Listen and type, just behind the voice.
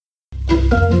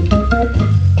Hello,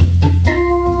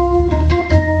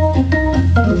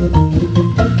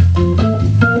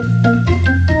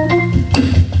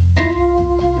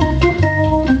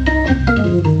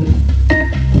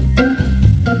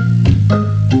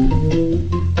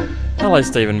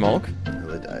 Stephen Malk.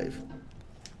 Hello, Dave.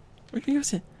 You're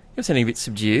sounding a bit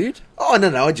subdued. Oh,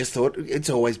 no, I just thought it's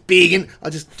always big and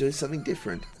I'll just do something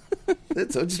different.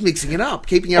 That's all, just mixing it up,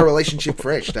 keeping our relationship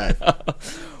fresh, Dave.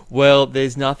 Well,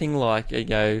 there's nothing like,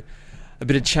 a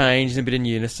bit of change and a bit of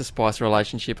newness to spice a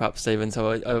relationship up, Stephen,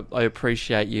 so I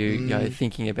appreciate you,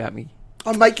 thinking about me.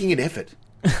 I'm making an effort.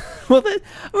 Well,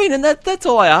 that's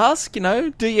all I ask,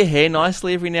 Do your hair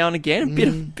nicely every now and again, a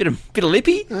bit of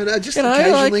lippy. No, just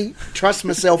occasionally truss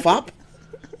myself up.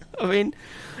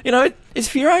 It's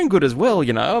for your own good as well,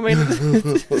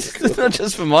 it's not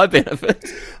just for my benefit.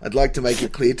 I'd like to make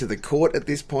it clear to the court at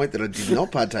this point that I did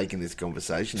not partake in this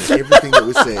conversation. That everything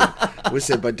that was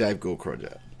said by Dave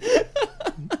Gorkroger.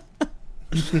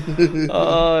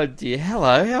 Oh dear,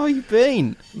 hello, how have you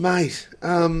been? Mate,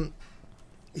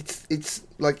 it's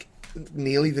like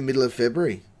nearly the middle of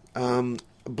February.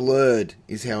 Blurred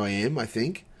is how I am, I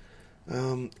think.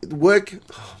 Work,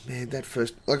 oh man,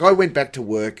 I went back to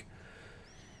work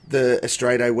the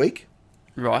Australia Day week.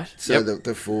 Right. So the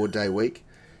 4-day week.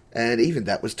 And even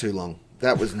that was too long.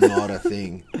 That was not a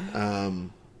thing.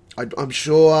 I'm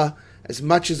sure as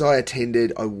much as I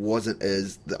attended, I wasn't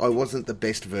the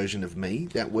best version of me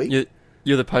that week.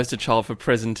 You're the poster child for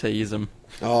presenteeism.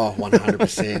 Oh,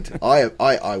 100%.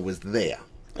 I was there.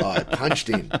 I punched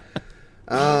in.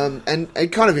 And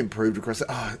it kind of improved across.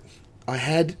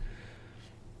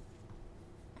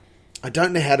 I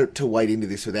don't know how to wade into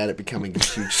this without it becoming a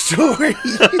huge story.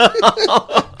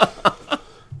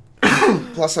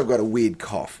 Plus, I've got a weird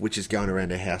cough, which is going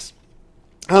around our house.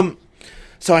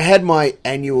 So I had my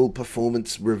annual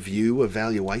performance review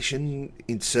evaluation,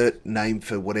 insert name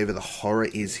for whatever the horror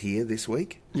is here this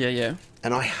week. Yeah.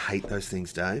 And I hate those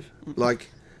things, Dave.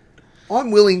 Like, I'm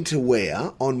willing to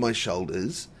wear on my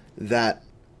shoulders that,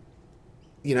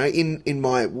 in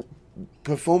my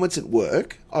performance at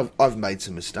work, I've made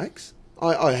some mistakes.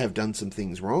 I have done some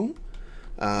things wrong.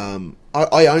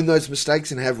 I own those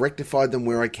mistakes and have rectified them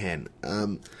where I can.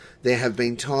 There have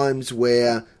been times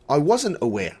where I wasn't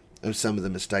aware of some of the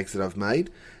mistakes that I've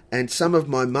made, and some of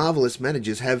my marvellous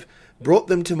managers have brought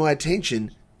them to my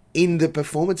attention in the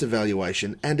performance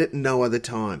evaluation and at no other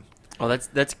time. Oh,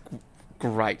 that's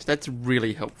great. That's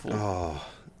really helpful. Oh,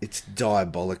 it's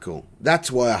diabolical. That's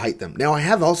why I hate them. Now, I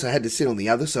have also had to sit on the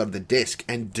other side of the desk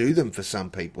and do them for some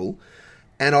people,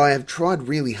 and I have tried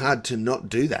really hard to not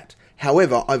do that.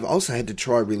 However, I've also had to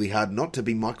try really hard not to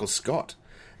be Michael Scott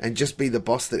and just be the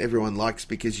boss that everyone likes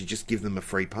because you just give them a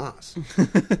free pass.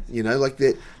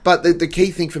 But the key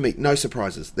thing for me, no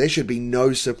surprises. There should be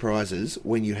no surprises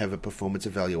when you have a performance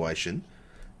evaluation.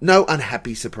 No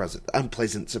unhappy surprises,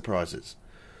 unpleasant surprises.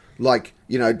 Like,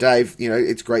 Dave,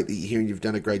 it's great that you're here and you've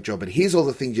done a great job, but here's all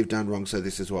the things you've done wrong, so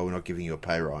this is why we're not giving you a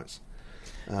pay rise.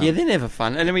 Yeah, they're never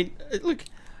fun. And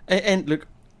look,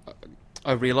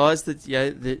 I realise that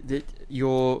that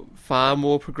you're far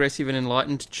more progressive and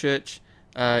enlightened church.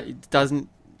 It doesn't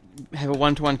have a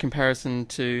one-to-one comparison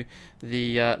to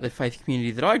the faith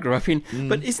community that I grew up in.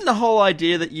 But isn't the whole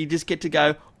idea that you just get to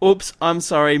go, oops, I'm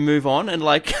sorry, move on, and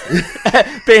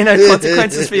bear no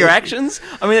consequences for your actions?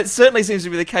 It certainly seems to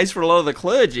be the case for a lot of the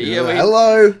clergy.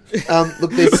 Hello.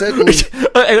 Look, there's certainly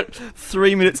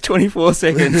 3 minutes 24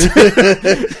 seconds.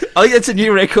 I think that's a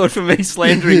new record for me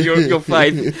slandering your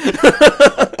faith.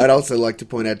 I'd also like to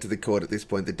point out to the court at this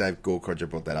point that Dave Gorkroger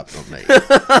brought that up, not me.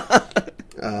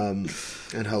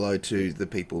 And hello to the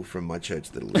people from my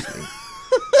church that are listening.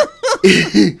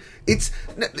 It's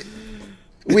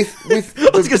with.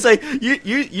 I was going to say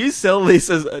you sell this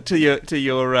as to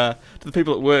the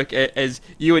people at work as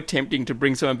you attempting to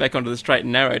bring someone back onto the straight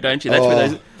and narrow, don't you?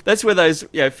 That's where those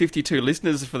 52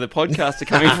 listeners for the podcast are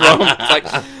coming from. It's like,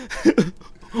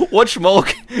 watch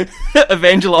Malk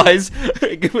evangelise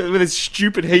with a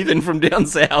stupid heathen from down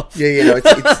south. Yeah,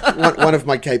 it's one of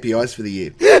my KPIs for the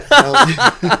year.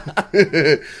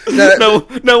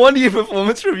 No wonder your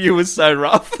performance review was so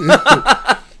rough.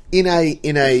 In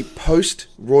a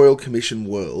post-Royal Commission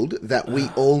world that we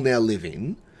all now live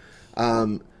in,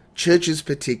 churches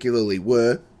particularly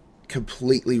were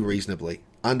completely reasonably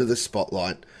under the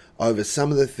spotlight over some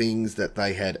of the things that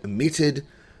they had omitted,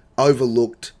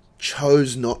 overlooked,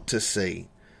 chose not to see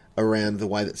around the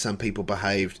way that some people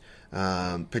behaved,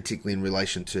 particularly in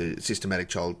relation to systematic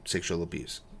child sexual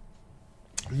abuse.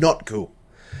 Not cool.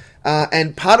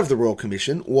 And part of the Royal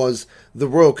Commission was the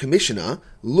Royal Commissioner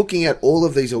looking at all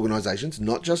of these organisations,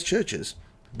 not just churches,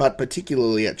 but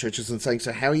particularly at churches, and saying,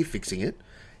 so how are you fixing it?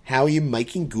 How are you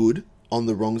making good on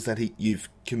the wrongs that you've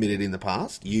committed in the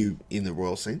past, you in the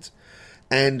royal sense?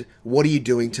 And what are you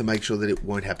doing to make sure that it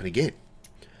won't happen again?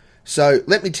 So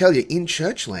let me tell you, in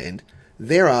Churchland,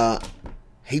 there are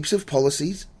heaps of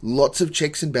policies, lots of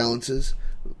checks and balances,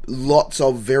 lots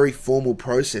of very formal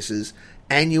processes,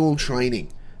 annual training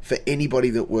for anybody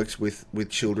that works with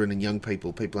children and young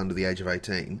people under the age of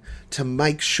 18, to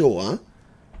make sure...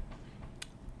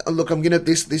 Look,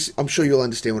 I'm sure you'll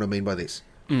understand what I mean by this.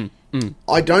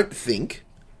 I don't think...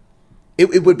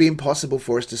 It would be impossible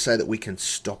for us to say that we can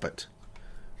stop it.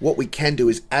 What we can do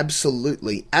is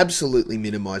absolutely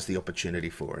minimise the opportunity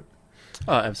for it.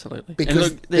 Oh, absolutely.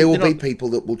 Because there will be people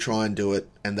that will try and do it,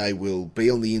 and they will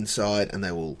be on the inside, and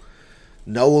they will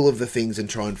know all of the things and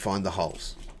try and find the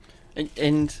holes.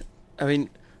 And I mean,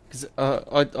 because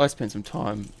I spent some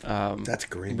time That's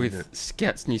grim, with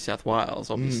Scouts New South Wales,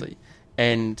 obviously,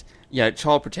 and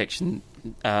child protection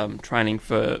training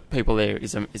for people there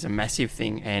is a massive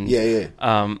thing, and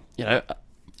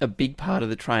a big part of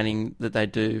the training that they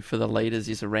do for the leaders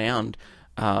is around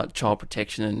child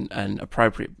protection and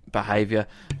appropriate behaviour.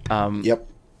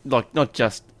 Like not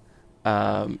just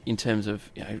in terms of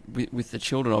with the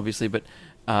children, obviously, but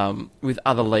with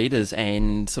other leaders,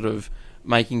 and sort of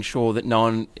making sure that no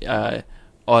one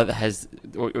either has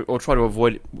or try to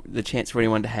avoid the chance for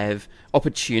anyone to have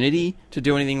opportunity to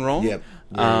do anything wrong.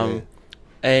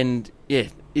 And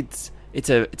it's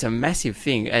a massive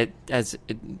thing, as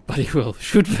it bloody well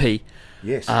should be.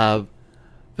 Yes.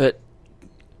 But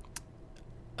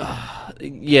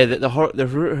the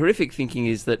horrific thinking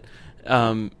is that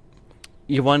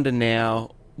you wonder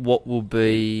now what will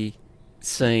be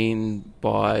seen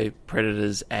by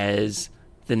predators as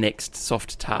the next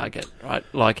soft target, right?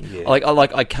 I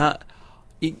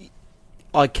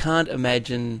can't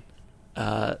imagine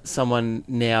someone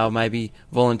now maybe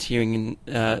volunteering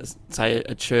in, say,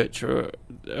 a church or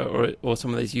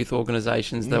some of these youth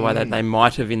organisations the way that they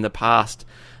might have in the past,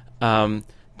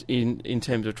 in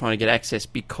terms of trying to get access,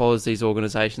 because these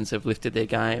organisations have lifted their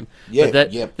game.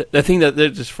 The thing that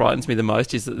just frightens me the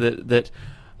most is that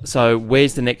so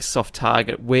where's the next soft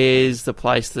target? Where's the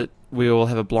place that we all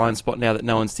have a blind spot now that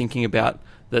no one's thinking about,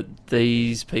 that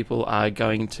these people are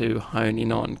going to hone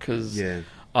in on? Because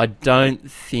I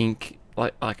don't think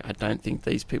I don't think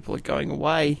these people are going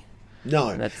away. No,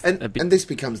 and this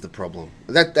becomes the problem.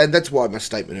 That's why my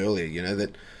statement earlier,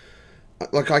 that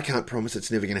I can't promise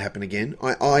it's never going to happen again.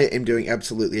 I am doing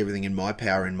absolutely everything in my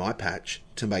power, in my patch,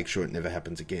 to make sure it never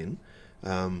happens again.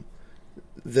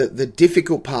 The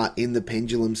difficult part in the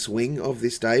pendulum swing of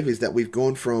this, Dave, is that we've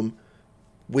gone from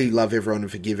we love everyone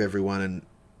and forgive everyone and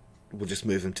we'll just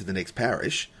move them to the next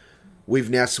parish. We've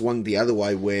now swung the other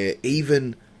way, where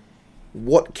even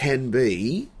what can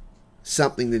be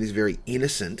something that is very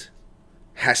innocent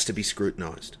has to be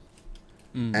scrutinised.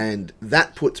 And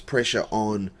that puts pressure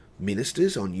on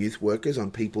ministers, on youth workers,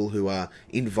 on people who are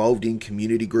involved in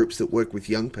community groups that work with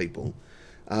young people,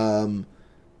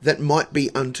 that might be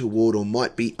untoward or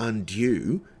might be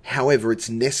undue. However, it's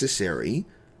necessary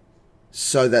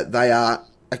so that they are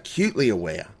acutely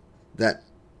aware that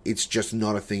it's just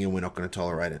not a thing and we're not going to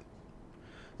tolerate it.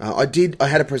 I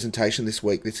had a presentation this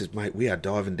week. Mate, we are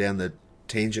diving down the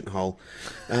tangent hole.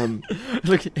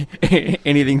 Look,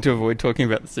 anything to avoid talking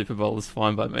about the Super Bowl is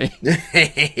fine by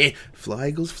me. Fly,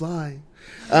 Eagles, fly.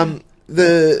 I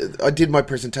did my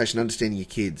presentation, Understanding Your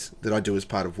Kids, that I do as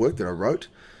part of work that I wrote.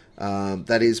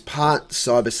 That is part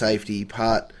cyber safety,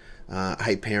 part,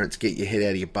 hey parents, get your head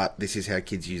out of your butt, this is how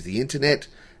kids use the internet,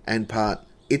 and part,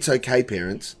 it's okay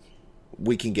parents,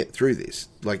 we can get through this.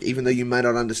 Even though you may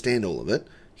not understand all of it,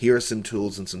 here are some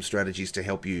tools and some strategies to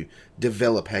help you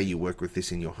develop how you work with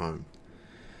this in your home.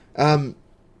 So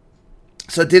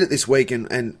I did it this week,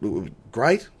 and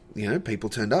great. People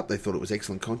turned up. They thought it was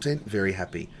excellent content. Very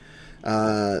happy.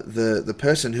 The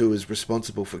person who was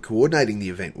responsible for coordinating the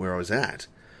event where I was at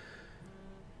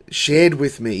shared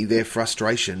with me their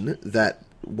frustration that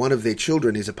one of their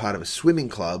children is a part of a swimming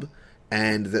club,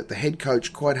 and that the head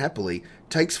coach quite happily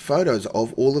takes photos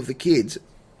of all of the kids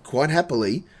quite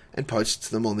happily and posts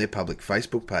them on their public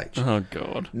Facebook page. Oh,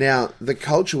 God. Now, the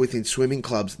culture within swimming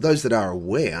clubs, those that are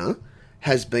aware,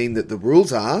 has been that the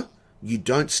rules are you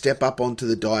don't step up onto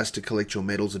the dais to collect your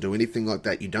medals or do anything like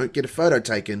that. You don't get a photo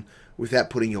taken without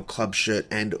putting your club shirt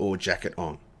and or jacket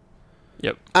on.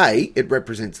 Yep. A, it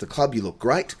represents the club, you look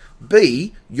great.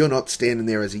 B, you're not standing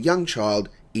there as a young child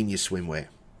in your swimwear.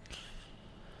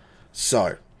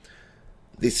 So,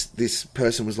 this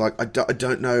person was like, I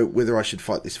don't know whether I should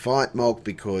fight this fight, Mulk,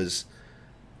 because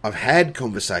I've had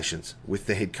conversations with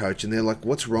the head coach, and they're like,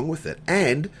 "What's wrong with it?"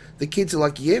 And the kids are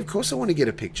like, "Yeah, of course I want to get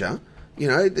a picture." You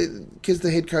know, because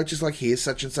the head coach is like, "Here's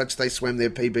such and such. They swam their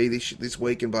PB this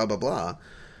week, and blah blah blah."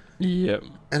 Yeah.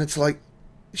 And it's like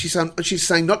she's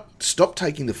saying not stop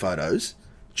taking the photos,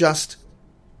 just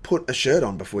put a shirt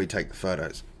on before you take the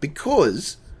photos,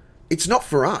 because it's not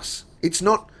for us. It's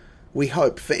not, we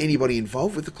hope, for anybody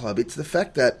involved with the club. It's the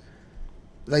fact that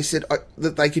they said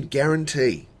that they could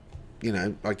guarantee, you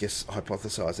know, I guess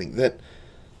hypothesizing that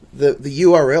the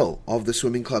URL of the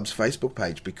swimming club's Facebook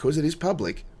page, because it is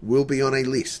public, will be on a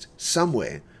list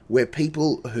somewhere where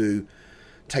people who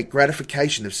take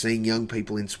gratification of seeing young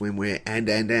people in swimwear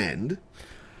and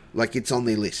like, it's on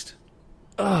their list.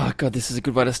 Oh God, this is a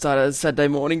good way to start a Saturday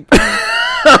morning.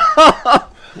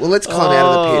 Well, let's climb out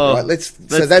of the pit, right?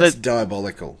 So that's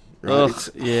diabolical, right?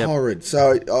 It's horrid.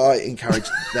 So I encourage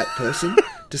that person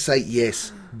to say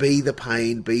yes, be the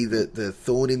pain, be the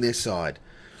thorn in their side.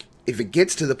 If it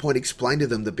gets to the point, explain to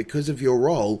them that because of your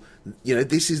role, you know,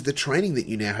 this is the training that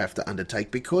you now have to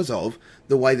undertake because of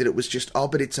the way that it was just,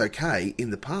 but it's okay in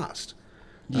the past.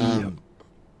 So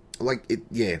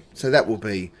that will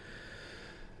be,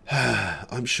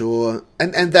 I'm sure,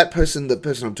 and the person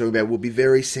I'm talking about will be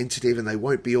very sensitive, and they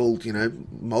won't be all, you know,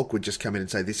 Mulk would just come in and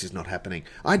say, this is not happening.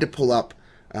 I had to pull up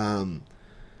a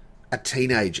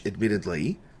teenage,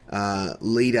 admittedly,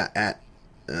 leader at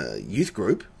youth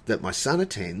group that my son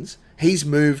attends. He's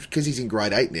moved, because he's in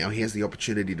grade 8 now, he has the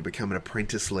opportunity to become an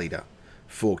apprentice leader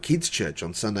for kids' church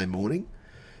on Sunday morning.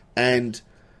 And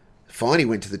fine, he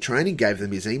went to the training, gave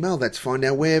them his email, that's fine.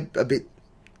 Now we're a bit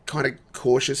kind of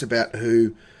cautious about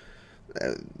who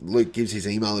Luke gives his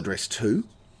email address to,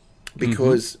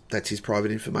 because that's his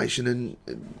private information and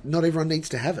not everyone needs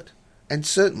to have it. And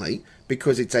certainly,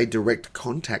 because it's a direct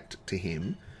contact to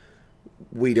him,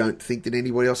 we don't think that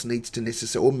anybody else needs to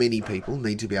necessarily, or many people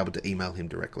need to be able to email him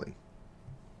directly.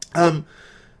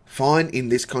 Fine, in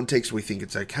this context, we think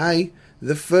it's okay.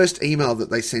 The first email that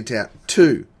they sent out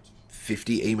to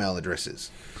 50 email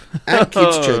addresses at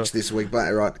Kids Church this week,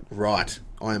 but right,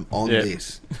 I am on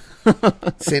this.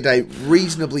 Sent a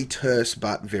reasonably terse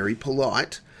but very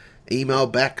polite email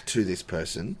back to this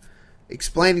person,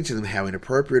 explaining to them how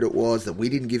inappropriate it was, that we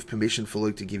didn't give permission for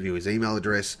Luke to give you his email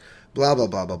address, blah, blah,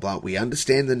 blah, blah, blah. We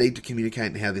understand the need to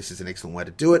communicate and how this is an excellent way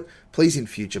to do it. Please, in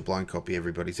future, blind copy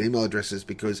everybody's email addresses,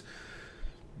 because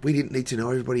we didn't need to know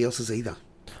everybody else's either,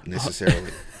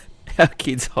 necessarily. Our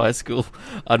kids' high school,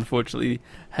 unfortunately,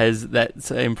 has that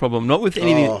same problem. Not with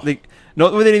anything,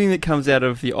 not with anything that comes out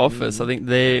of the office. I think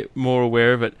they're more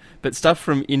aware of it, but stuff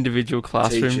from individual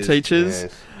classroom teachers.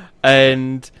 Yes.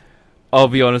 And I'll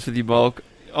be honest with you, Bulk,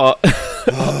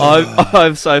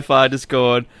 I've so far just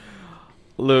gone,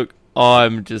 look,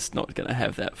 I'm just not going to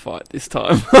have that fight this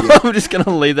time. Yeah. I'm just going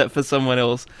to leave that for someone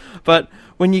else. But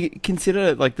when you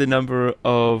consider like the number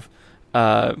of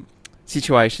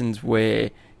situations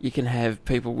where you can have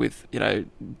people with, you know,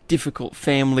 difficult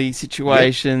family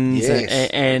situations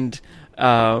and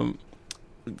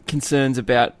concerns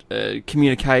about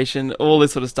communication, all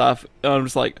this sort of stuff, I'm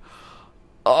just like,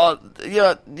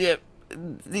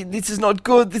 this is not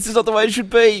good. This is not the way it should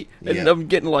be. And I'm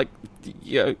getting like,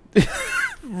 you know,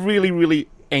 really, really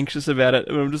anxious about it.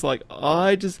 And I'm just like,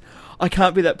 I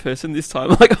can't be that person this time.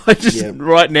 Like,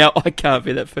 right now, I can't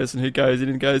be that person who goes in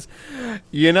and goes,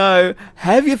 you know,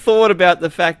 have you thought about the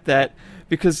fact that,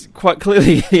 because quite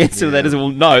clearly the answer to that is, well,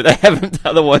 no, they haven't.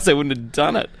 Otherwise, they wouldn't have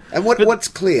done it. And what's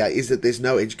clear is that there's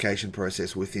no education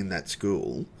process within that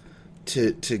school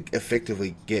to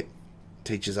effectively get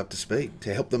teachers up to speed,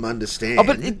 to help them understand. Oh,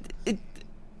 but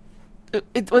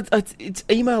it's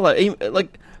email.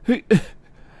 Like,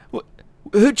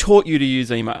 who taught you to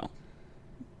use email?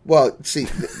 Well, see,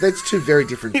 that's two very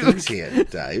different things here,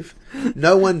 Dave.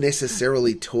 No one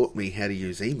necessarily taught me how to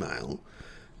use email,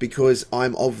 because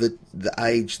I'm of the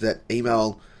age that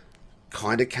email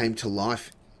kind of came to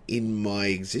life in my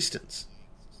existence.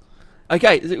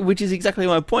 Okay, which is exactly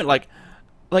my point. Like,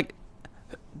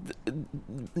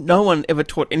 no one ever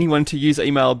taught anyone to use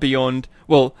email beyond...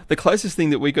 Well, the closest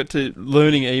thing that we got to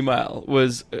learning email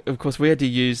was, of course, we had to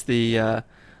use the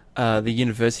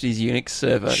university's Unix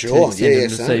server to send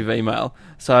and receive email.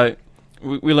 So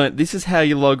we learned this is how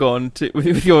you log on to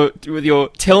with your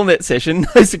Telnet session,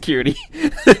 no security.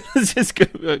 It's just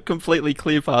completely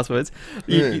clear passwords.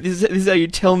 This is how you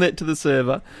Telnet to the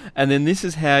server, and then this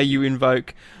is how you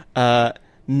invoke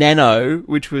Nano,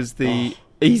 which was the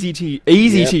easy to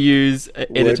use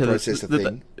editor. Word processor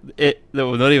thing.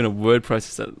 No, not even a word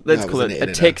processor. Let's call it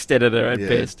a text editor at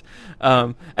best.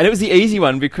 And it was the easy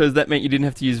one because that meant you didn't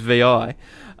have to use VI.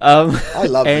 I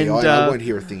love VI. I won't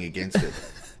hear a thing against it.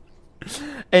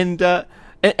 and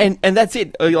that's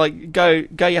it. Like,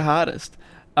 go your hardest.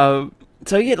 So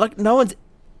yeah, like, no one's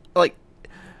like,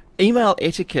 email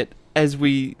etiquette, as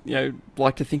we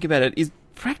like to think about it, is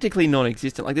practically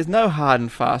non-existent. Like, there's no hard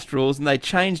and fast rules, and they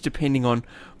change depending on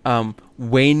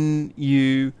when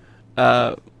you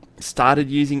started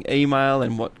using email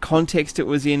and what context it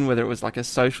was in, whether it was like a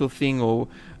social thing or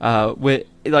where,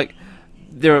 like,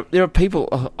 there are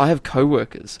people. I have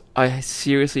co-workers. I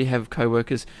seriously have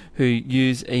co-workers who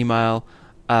use email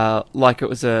like it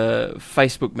was a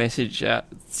Facebook message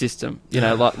system.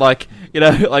 Like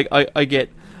I get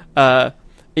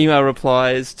email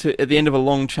replies at the end of a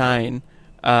long chain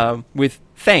with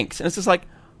thanks, and it's just like,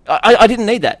 I didn't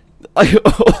need that. Like,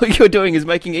 all you're doing is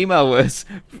making email worse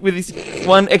with this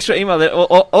one extra email that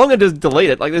all I'm gonna do is delete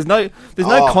it. Like, there's no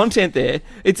content there.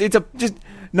 It's just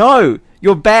no.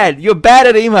 You're bad. You're bad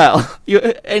at email.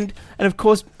 And of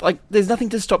course, like, there's nothing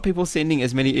to stop people sending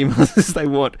as many emails as they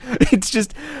want. It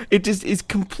just is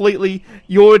completely,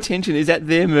 your attention is at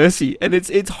their mercy, and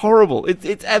it's horrible.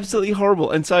 It's absolutely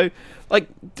horrible. And so, like,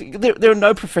 there are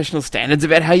no professional standards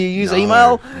about how you use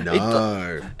email.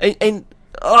 No.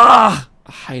 I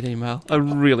hate email. I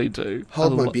really do.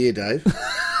 Hold my beer, Dave.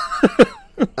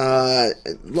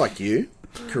 Like you,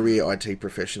 career IT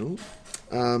professional.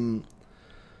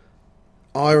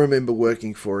 I remember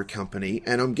working for a company,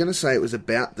 and I'm going to say it was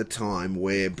about the time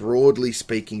where, broadly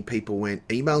speaking, people went,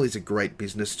 email is a great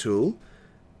business tool.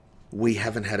 We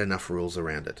haven't had enough rules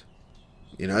around it.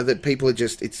 That people are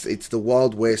just, it's the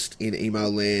Wild West in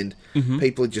email land. Mm-hmm.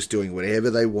 People are just doing whatever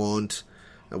they want.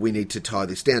 We need to tie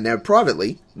this down. Now,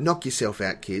 privately, knock yourself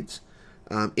out, kids.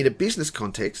 In a business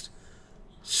context,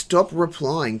 stop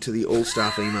replying to the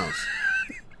all-staff emails.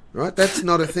 Right? That's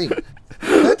not a thing.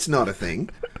 That's not a thing.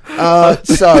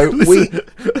 So listen,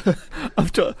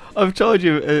 I've told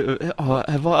you.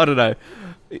 Have I? I don't know.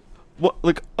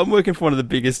 Look, I'm working for one of the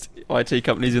biggest IT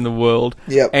companies in the world.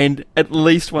 Yep. And at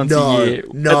least once a year.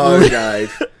 No,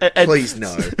 Dave. Please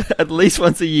no. At least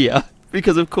once a year,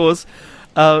 because of course,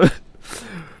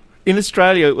 in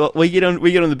Australia, well, we get on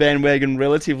the bandwagon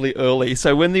relatively early.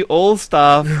 So when the all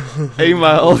staff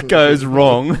email goes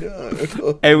wrong,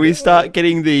 and we start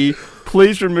getting the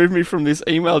please remove me from this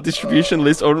email distribution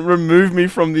list or remove me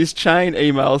from this chain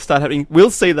email start happening,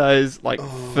 we'll see those like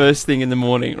first thing in the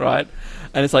morning, right?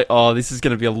 And it's like, oh, this is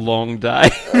going to be a long day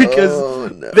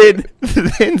because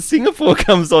then Singapore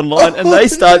comes online and they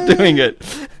start doing it,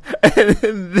 and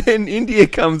then India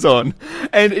comes on,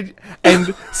 and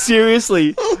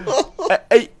seriously,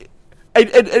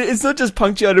 it's not just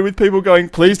punctuated with people going,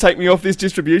 please take me off this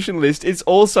distribution list. It's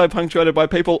also punctuated by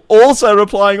people also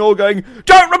replying all going,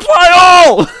 don't reply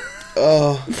all.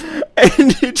 Oh.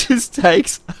 And it just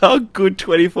takes a good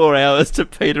 24 hours to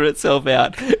peter itself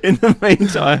out. In the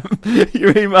meantime,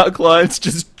 your email client's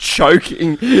just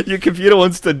choking. Your computer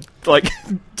wants to, like,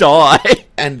 die.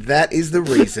 And that is the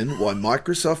reason why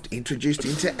Microsoft introduced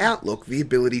into Outlook the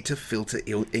ability to filter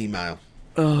email.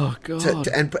 Oh, God.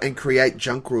 And create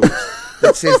junk rules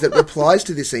that says that replies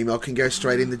to this email can go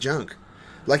straight in the junk.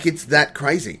 Like, it's that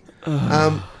crazy.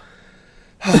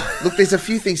 Look, there's a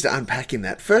few things to unpack in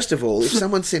that. First of all, if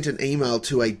someone sent an email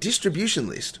to a distribution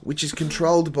list, which is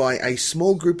controlled by a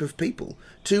small group of people,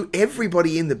 to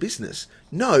everybody in the business,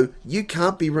 no, you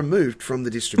can't be removed from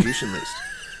the distribution list.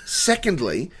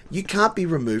 Secondly, you can't be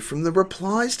removed from the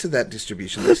replies to that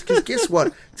distribution list, because guess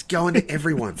what? It's going to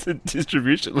everyone. It's a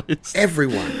distribution list.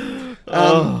 Everyone.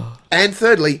 And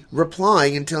thirdly,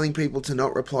 replying and telling people to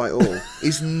not reply all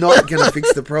is not going to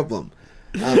fix the problem.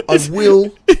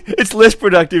 It's less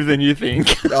productive than you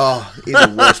think. Oh, in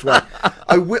the worst way.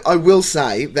 I will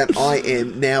say that I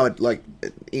am now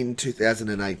in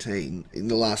 2018, in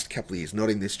the last couple of years, not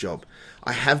in this job,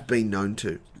 I have been known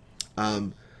to,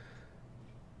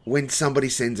 when somebody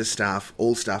sends a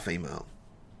all staff email,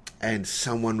 and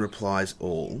someone replies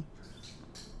all,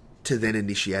 to then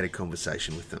initiate a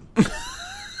conversation with them.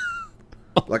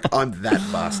 Like, I'm that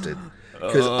bastard.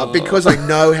 Because I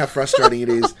know how frustrating it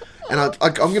is. And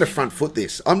I'm going to front foot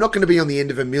this. I'm not going to be on the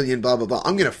end of a million, blah, blah, blah.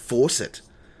 I'm going to force it.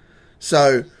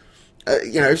 So,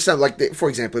 for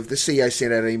example, if the CEO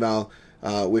sent out an email,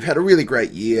 we've had a really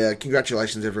great year.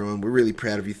 Congratulations, everyone. We're really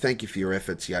proud of you. Thank you for your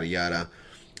efforts, yada, yada.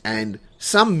 And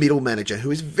some middle manager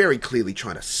who is very clearly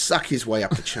trying to suck his way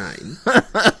up the chain,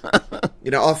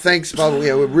 oh, thanks, blah, blah,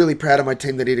 blah. We're really proud of my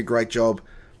team. They did a great job.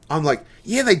 I'm like,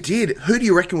 yeah, they did. Who do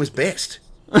you reckon was best?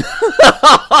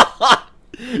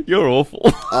 You're awful.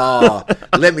 Oh,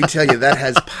 let me tell you, that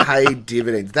has paid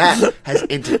dividends. That has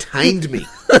entertained me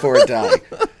for a day.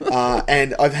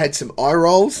 And I've had some eye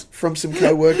rolls from some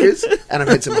co-workers, and I've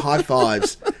had some high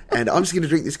fives. And I'm just going to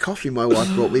drink this coffee my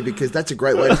wife brought me because that's a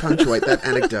great way to punctuate that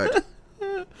anecdote.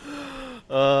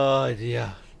 Oh,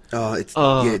 dear. Oh, it's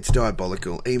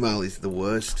diabolical. Email is the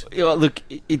worst. Yeah, look,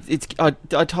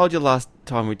 I told you last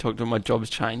time we talked about my job's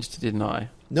changed, didn't I?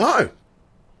 No.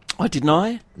 Oh, didn't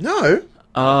I? No.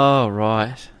 Oh,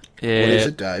 right. Yeah. What is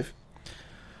it, Dave?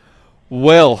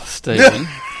 Well, Stephen.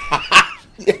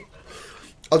 Yeah.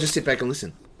 I'll just sit back and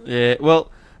listen. Yeah, well,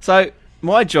 so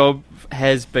my job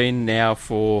has been now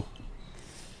for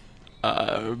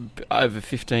over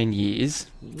 15 years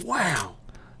Wow.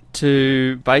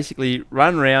 to basically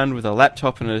run around with a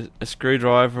laptop and a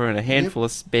screwdriver and a handful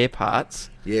of spare parts,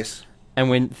 Yes. and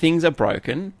when things are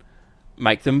broken,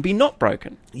 make them be not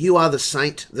broken. You are the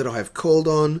saint that I have called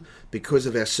on because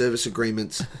of our service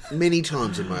agreements many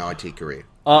times in my IT career.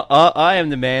 I am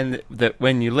the man that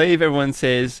when you leave, everyone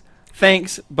says,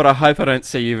 thanks, but I hope I don't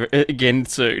see you again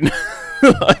soon.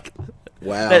 Like,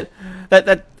 Wow.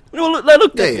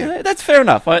 look, Yeah. that's fair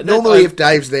enough. Normally, if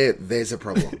Dave's there, there's a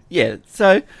problem. Yeah,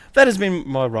 so that has been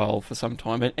my role for some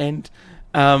time, and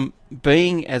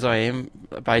being as I am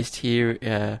based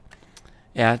here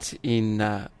out in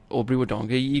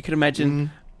Albury-Wodonga, you can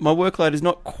imagine my workload is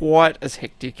not quite as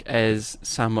hectic as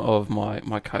some of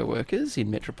my co-workers in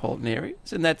metropolitan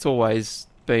areas, and that's always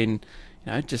been,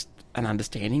 just an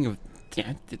understanding of,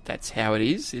 that's how it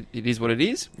is. It is what it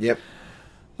is. Yep.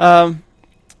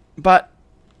 But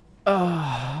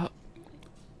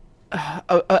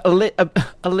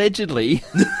allegedly,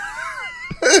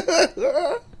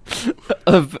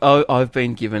 I've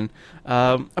been given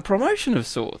a promotion of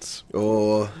sorts.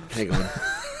 Oh, hang on.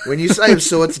 When you say of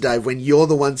sorts, Dave, when you're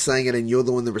the one saying it and you're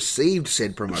the one that received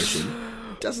said promotion,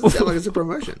 it doesn't sound like it's a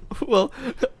promotion. Well,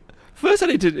 first I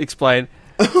need to explain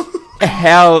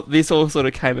how this all sort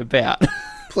of came about.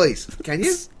 Please, can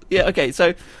you? Yeah, okay,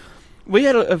 so we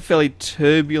had a fairly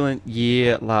turbulent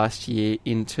year last year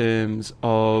in terms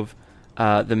of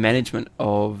the management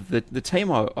of the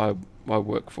team I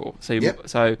work for. So, Yep.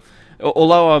 so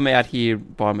although I'm out here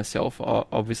by myself,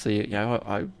 obviously,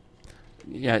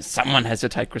 someone has to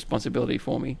take responsibility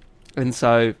for me. And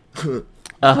so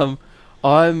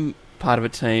I'm part of a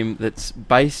team that's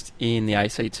based in the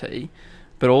ACT,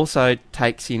 but also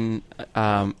takes in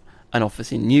an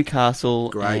office in Newcastle.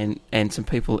 Great. and some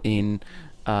people in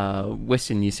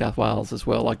Western New South Wales as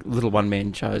well, like little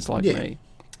one-man shows like me.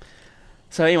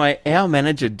 So anyway, our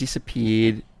manager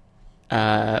disappeared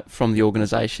from the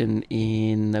organisation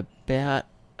in about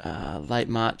late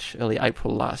March, early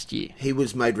April last year. He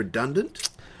was made redundant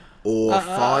or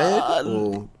fired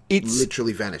or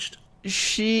literally vanished?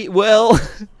 She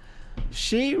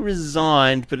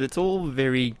resigned, but it's all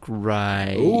very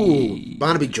grey. Ooh,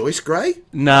 Barnaby Joyce grey?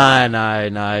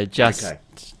 No.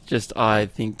 Just I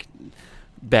think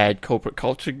bad corporate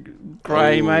culture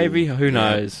grey, maybe. Who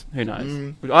knows? I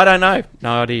don't know.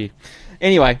 No idea.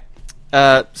 Anyway,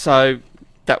 so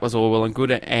that was all well and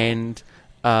good, and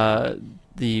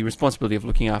the responsibility of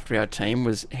looking after our team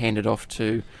was handed off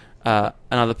to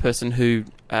another person who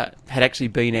had actually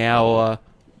been our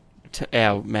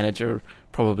manager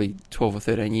probably 12 or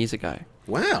 13 years ago.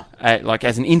 Wow. Like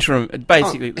as an interim,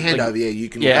 basically. Handover, you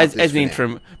can. Yeah, as an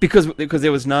interim, because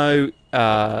there was no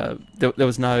there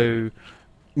was no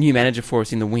new manager for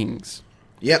us in the wings.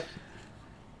 Yep.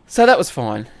 So that was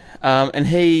fine, and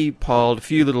he piled a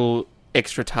few little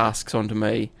extra tasks onto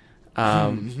me.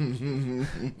 Can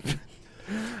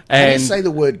you say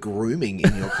the word grooming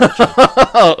in your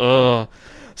culture?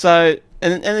 So,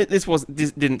 and this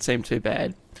didn't seem too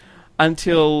bad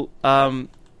until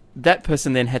that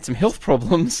person then had some health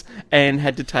problems and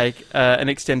had to take an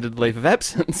extended leave of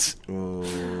absence. Oh,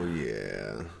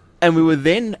 yeah. And we were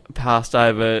then passed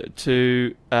over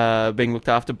to being looked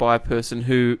after by a person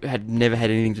who had never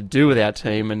had anything to do with our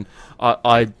team, and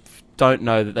I don't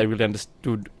know that they really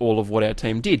understood all of what our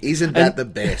team did. Isn't that the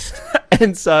best?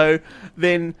 And so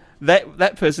then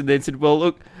that person then said, well,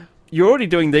 look, you're already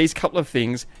doing these couple of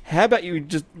things. How about you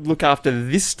just look after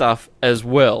this stuff as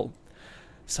well?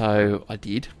 So I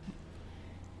did.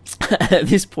 At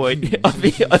this point, I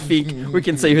think we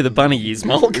can see who the bunny is,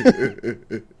 Mulk.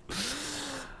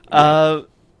 So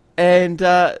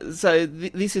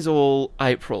this is all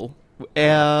April.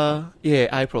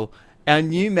 April. Our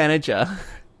new manager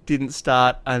didn't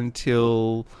start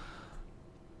until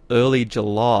early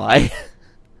July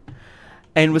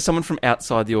and was someone from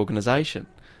outside the organisation.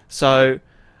 So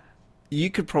you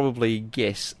could probably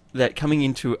guess that coming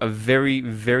into a very,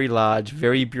 very large,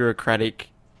 very bureaucratic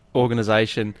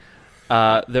organisation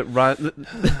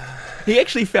he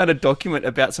actually found a document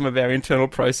about some of our internal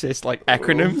process, like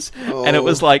acronyms, and it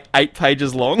was like 8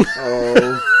 pages long.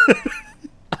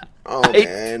 Oh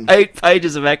man. 8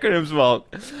 pages of acronyms, Mark.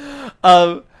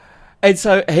 And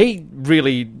so he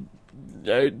really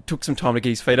took some time to get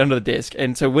his feet under the desk.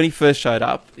 And so when he first showed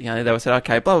up, they were said,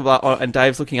 okay, blah, blah, blah. And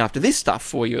Dave's looking after this stuff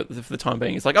for you for the time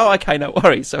being. It's like, oh, okay, no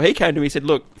worries. So he came to me and said,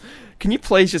 look, can you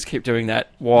please just keep doing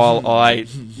that while I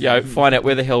find out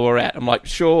where the hell we're at? I'm like,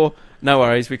 sure, no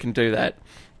worries, we can do that.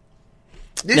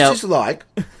 This is like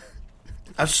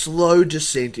a slow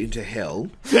descent into hell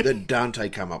that Dante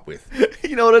come up with.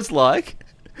 You know what it's like?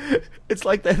 It's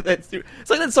like it's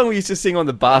like that song we used to sing on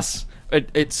the bus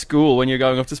at school when you're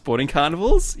going off to sporting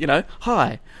carnivals.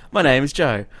 Hi, my name is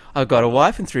Joe. I've got a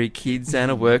wife and 3 kids and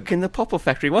I work in the popple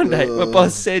factory. One day, my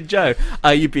boss said, Joe,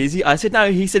 are you busy? I said,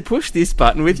 no. He said, push this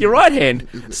button with your right hand.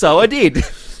 So I did.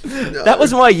 No. That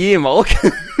was my year, Molk.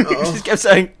 He just kept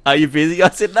saying, are you busy? I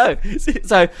said, no.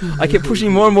 So I kept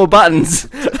pushing more and more buttons.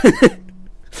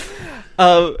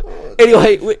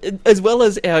 Anyway, as well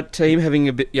as our team having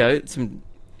a bit, some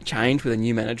change with a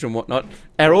new manager and whatnot,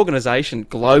 our organisation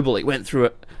globally went through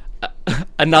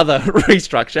another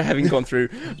restructure, having gone through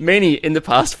many in the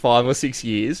past 5 or 6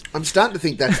 years. I'm starting to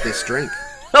think that's their strength.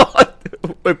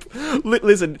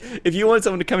 Listen, if you want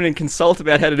someone to come in and consult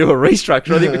about how to do a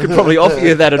restructure, I think we could probably offer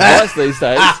you that advice these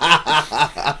days.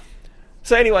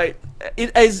 So anyway,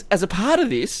 as a part of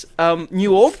this,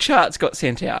 new org charts got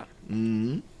sent out.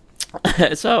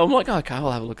 So I'm like, okay,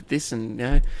 I'll have a look at this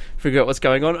and figure out what's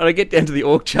going on. And I get down to the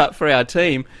org chart for our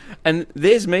team, and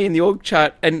there's me in the org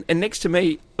chart, and next to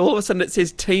me, all of a sudden it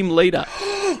says team leader.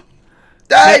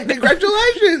 Dave,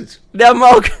 congratulations! Now,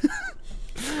 Mark,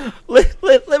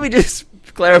 let me just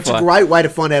clarify. It's a great way to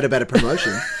find out about a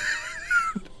promotion.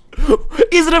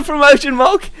 Is it a promotion,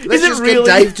 Mark? Let's just get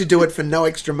Dave to do it for no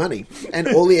extra money and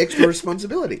all the extra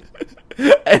responsibility.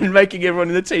 And making everyone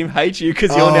in the team hate you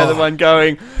because you're now the one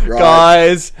going,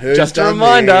 guys, just a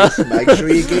reminder. Make sure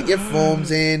you get your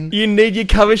forms in. You need your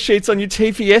cover sheets on your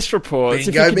TPS reports.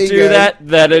 If you could do that,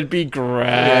 that'd be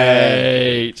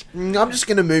great. Yeah. I'm just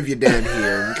going to move you down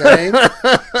here, okay?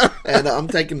 And I'm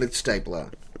taking the stapler.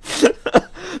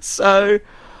 So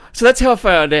that's how I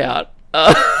found out.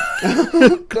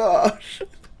 Oh, gosh.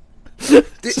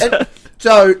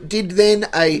 So, did then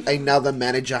another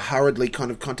manager hurriedly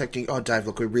kind of contacting, oh, Dave,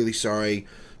 look, we're really sorry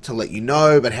to let you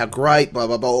know, but how great, blah,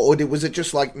 blah, blah, or was it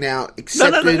just like now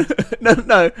accepted?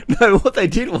 No, what they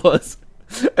did was,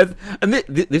 and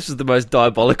this is the most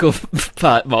diabolical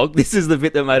part, Mark, this is the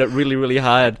bit that made it really, really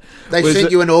hard. They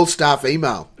sent you an all-staff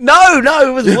email. No,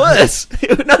 it was worse.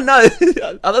 No,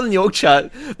 other than the org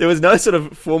chart, there was no sort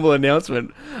of formal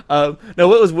announcement. No,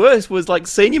 what was worse was like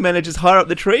senior managers higher up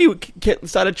the tree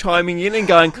started chiming in and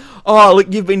going, oh,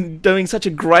 look, you've been doing such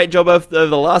a great job over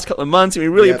the last couple of months and we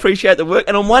really appreciate the work.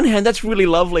 And on one hand, that's really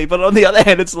lovely, but on the other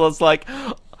hand, it's like,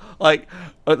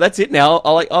 oh, that's it now.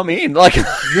 I'm in. Like,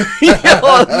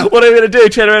 what are we going to do?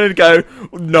 Turn around and go,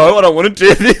 no, I don't want to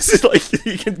do this. It's like,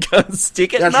 you can go and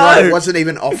stick it. That's right. It wasn't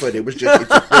even offered. It was just,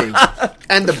 it's a thing.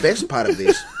 And the best part of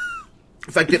this,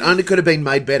 in fact, it only could have been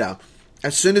made better.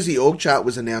 As soon as the org chart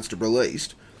was announced and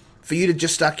released, for you to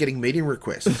just start getting meeting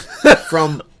requests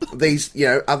from these,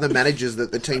 other managers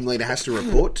that the team leader has to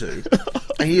report to.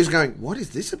 And you're just going, what is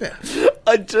this about?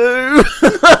 I do.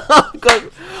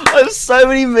 I have so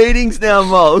many meetings now,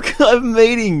 Mark. I have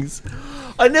meetings.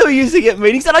 I never used to get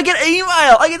meetings, and I get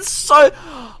email.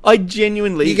 I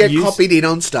genuinely... You get copied in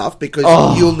on stuff because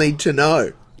you'll need to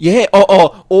know. Yeah,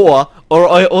 or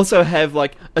I also have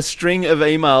like a string of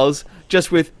emails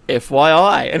just with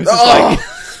FYI, and it's just like...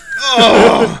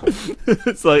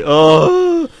 It's like,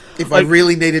 If I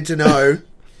really needed to know,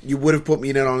 you would have put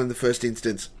me in it on in the first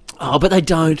instance. Oh, but they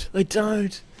don't.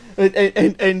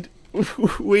 And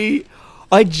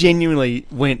I genuinely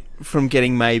went from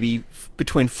getting maybe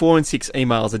between 4 and 6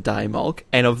 emails a day, Molk,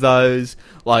 and of those,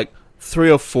 like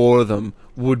 3 or 4 of them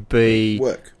would be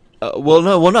work. 3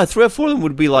 or 4 of them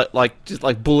would be like just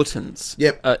like bulletins.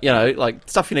 Yep. Like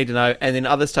stuff you need to know, and then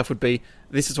other stuff would be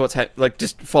this is what's like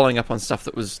just following up on stuff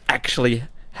that was actually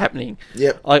happening.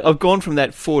 Yep. I've gone from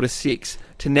that 4 to 6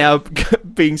 to now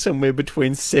being somewhere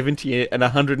between 70 and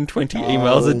 120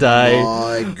 emails a day.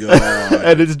 Oh my God.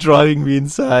 And it's driving me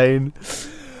insane.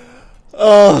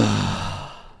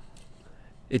 Oh,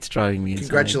 it's driving me insane.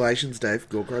 Congratulations, Dave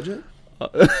Gorkroger.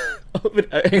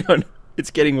 But hang on,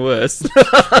 it's getting worse.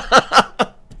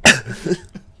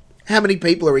 How many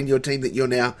people are in your team that you're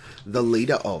now the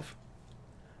leader of?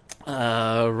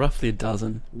 Roughly a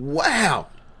dozen. Wow.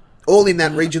 All in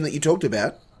that region that you talked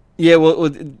about? Yeah, well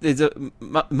there's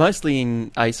mostly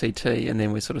in ACT, and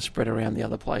then we're sort of spread around the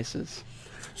other places.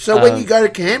 So when you go to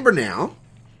Canberra now,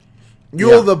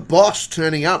 you're the boss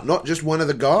turning up, not just one of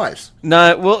the guys.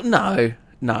 No,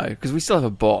 because we still have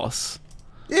a boss.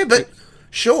 Yeah, but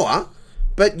sure,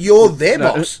 but you're their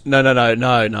boss. No.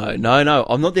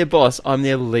 I'm not their boss. I'm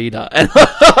their leader, and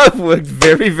I've worked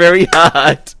very, very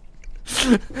hard.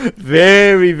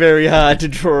 Very, very hard to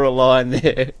draw a line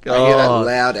there. I hear that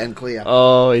loud and clear.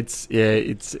 Oh, it's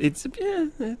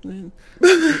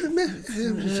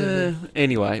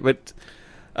anyway, but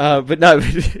no,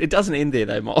 it doesn't end there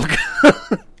though, Mark.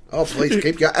 Oh, please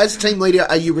keep going. As team leader,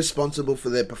 are you responsible for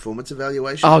their performance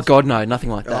evaluations? Oh God, no, nothing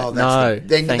like that. Oh,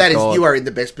 then that is you are in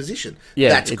the best position. Yeah,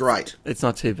 that's great. It's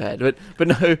not too bad, but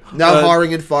no,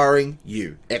 hiring and firing.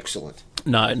 You excellent.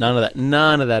 No,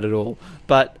 none of that at all.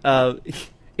 But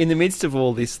in the midst of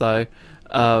all this, though,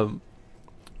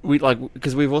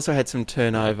 because we've also had some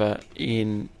turnover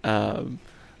in our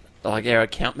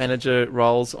account manager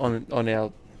roles on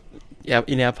our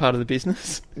in our part of the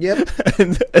business. Yep,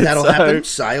 that'll happen.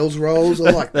 Sales roles, I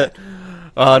like that.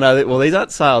 Oh no! Well, these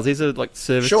aren't sales; these are like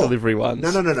service delivery ones. No.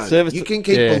 You can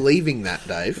keep believing that,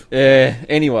 Dave. Yeah.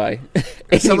 Anyway,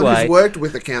 someone who's worked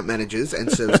with account managers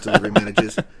and service delivery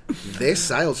managers, they're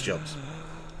sales jobs.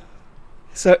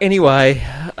 So anyway,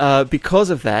 because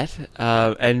of that,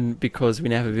 and because we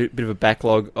now have a bit of a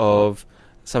backlog of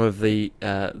some of the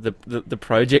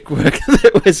project work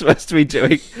that we're supposed to be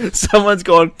doing, someone's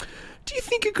gone, do you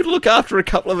think you could look after a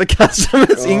couple of the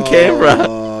customers in Canberra?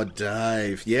 Oh,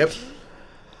 Dave. Yep.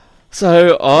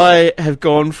 So I have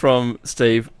gone from,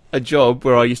 Steve, a job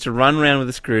where I used to run around with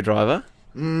a screwdriver,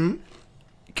 come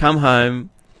home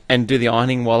and do the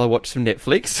ironing while I watch some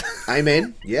Netflix.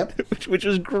 Amen. Yep. which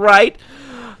was great.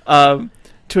 To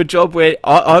a job where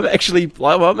I'm actually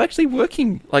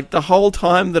working like the whole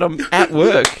time that I'm at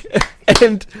work,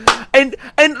 and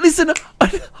listen,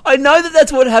 I know that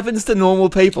that's what happens to normal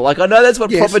people. Like I know that's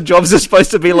what proper jobs are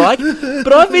supposed to be like,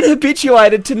 but I've been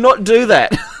habituated to not do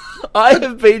that. I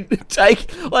have been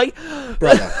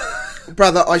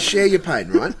brother, I share your pain,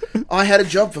 right? I had a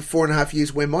job for 4.5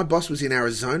 years where my boss was in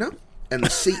Arizona and the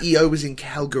CEO was in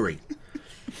Calgary.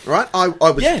 Right? I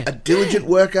was a diligent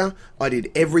worker. I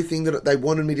did everything that they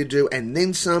wanted me to do, and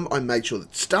then some. I made sure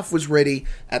that stuff was ready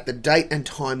at the date and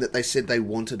time that they said they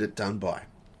wanted it done by.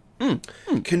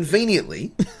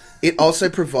 Conveniently, it also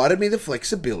provided me the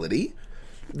flexibility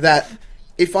that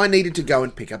if I needed to go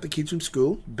and pick up the kids from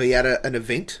school, be at an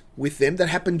event with them that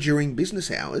happened during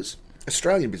business hours,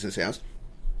 Australian business hours,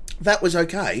 that was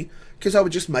okay, because I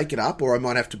would just make it up, or I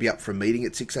might have to be up for a meeting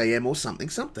at 6 a.m. or something.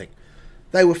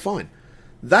 They were fine.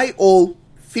 They all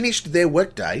finished their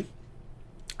workday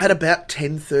at about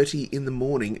 10:30 in the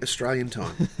morning Australian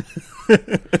time.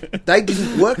 They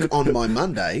didn't work on my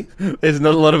Monday. There's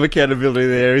not a lot of accountability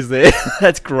there, is there?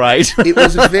 That's great. It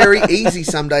was very easy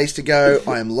some days to go,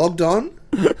 I am logged on,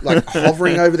 like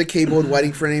hovering over the keyboard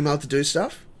waiting for an email to do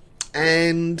stuff,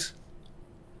 and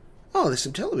there's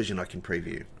some television I can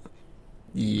preview.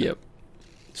 Yep.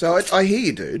 So I hear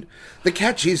you, dude. The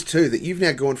catch is, too, that you've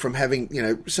now gone from having,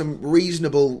 some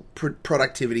reasonable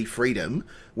productivity freedom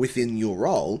within your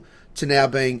role to now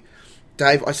being,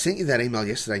 Dave, I sent you that email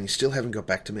yesterday and you still haven't got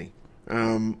back to me.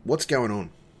 What's going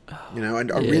on?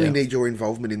 And I really need your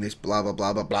involvement in this, blah, blah,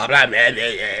 blah, blah, blah, blah, blah,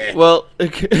 blah. Well,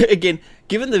 again,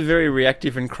 given the very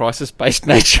reactive and crisis-based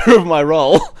nature of my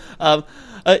role,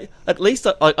 at least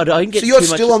I don't get. So you're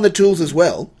still on the tools as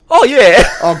well? Oh, yeah.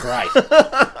 Oh, great.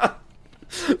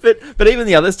 But even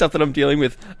the other stuff that I'm dealing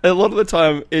with, a lot of the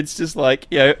time it's just like,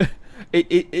 you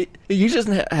just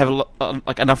don't have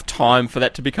enough time for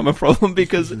that to become a problem,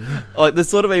 because like the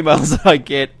sort of emails that I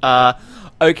get are,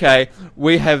 okay,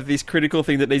 we have this critical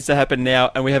thing that needs to happen now,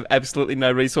 and we have absolutely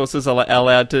no resources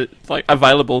allowed to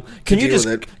available. Can you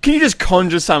just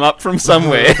conjure some up from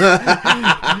somewhere?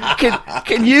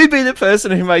 Can you be the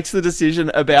person who makes the decision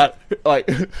about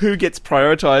who gets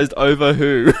prioritized over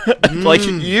who?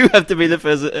 You have to be the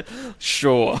person.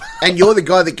 Sure. And you're the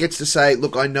guy that gets to say,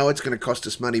 look, I know it's going to cost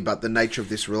us money, but the nature of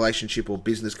this relationship or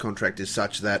business contract is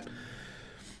such that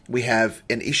we have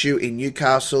an issue in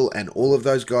Newcastle and all of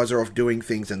those guys are off doing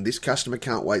things and this customer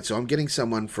can't wait, so I'm getting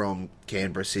someone from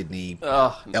Canberra, Sydney,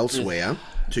 elsewhere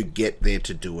to get there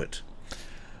to do it.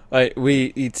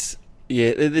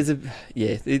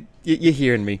 You're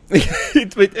hearing me.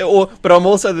 But I'm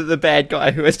also the bad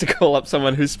guy who has to call up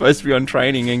someone who's supposed to be on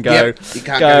training and go, you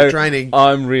can't go to training.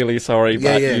 I'm really sorry,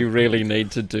 but you really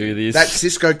need to do this. That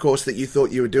Cisco course that you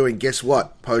thought you were doing, guess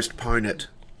what? Postpone it.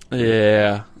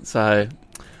 Yeah, so...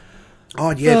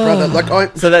 Oh yeah,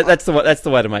 brother. So that's the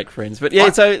way to make friends. But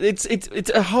yeah, so it's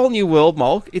a whole new world,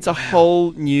 Molk. It's a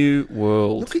whole new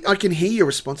world. Look, I can hear your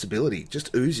responsibility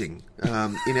just oozing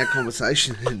in our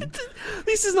conversation.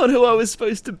 This is not who I was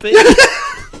supposed to be.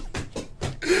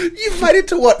 You've made it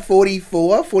to what,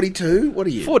 44, 42? What are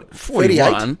you?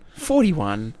 41.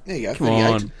 41. There you go, Come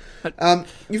 38. on.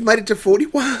 You've made it to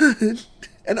 41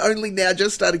 and only now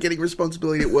just started getting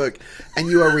responsibility at work, and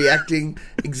you are reacting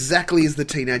exactly as the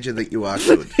teenager that you are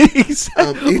should. It's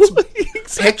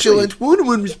petulant. Well, I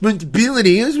want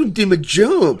responsibility. I just want to do my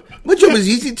job. My job is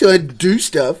easy till I do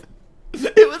stuff.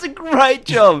 It was a great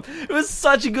job. It was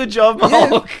such a good job, Mark.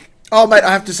 Yeah. Oh, mate,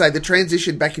 I have to say, the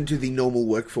transition back into the normal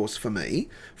workforce for me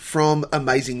from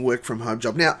amazing work from home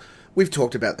job. Now, we've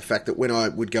talked about the fact that when I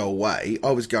would go away,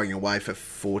 I was going away for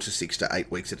 4 to 6 to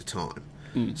 8 weeks at a time.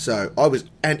 So I was,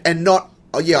 and not,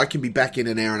 oh yeah, I can be back in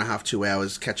an hour and a half, 2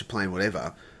 hours, catch a plane,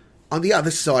 whatever, on the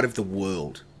other side of the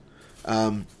world.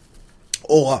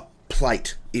 Or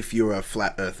plate, if you're a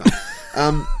flat earther.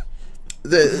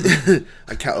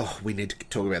 We need to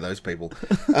talk about those people.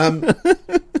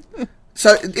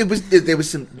 So there was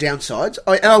some downsides.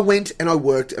 I went and I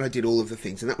worked and I did all of the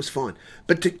things, and that was fine.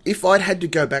 But if I'd had to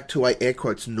go back to a air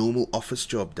quotes normal office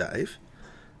job, Dave,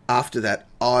 after that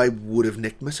I would have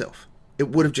necked myself. It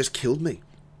would have just killed me.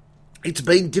 It's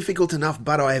been difficult enough,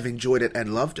 but I have enjoyed it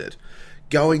and loved it.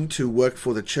 Going to work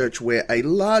for the church, where a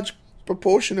large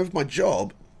proportion of my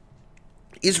job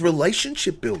is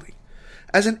relationship building.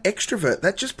 As an extrovert,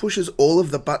 that just pushes all of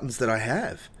the buttons that I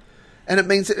have. And it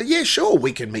means that, yeah, sure,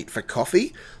 we can meet for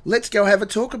coffee. Let's go have a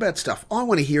talk about stuff. I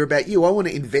want to hear about you. I want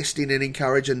to invest in and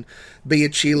encourage and be a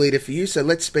cheerleader for you. So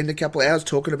let's spend a couple of hours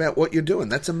talking about what you're doing.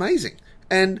 That's amazing.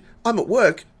 And I'm at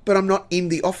work, but I'm not in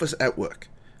the office at work.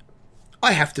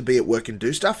 I have to be at work and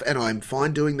do stuff, and I'm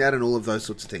fine doing that and all of those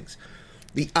sorts of things.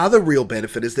 The other real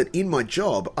benefit is that in my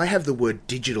job, I have the word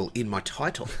digital in my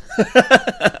title.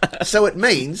 So it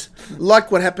means,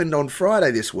 like what happened on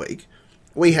Friday this week,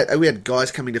 we had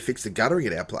guys coming to fix the guttering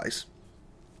at our place.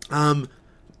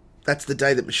 That's the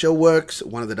day that Michelle works,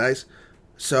 one of the days.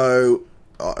 So,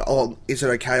 is it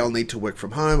okay? I'll need to work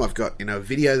from home. I've got, a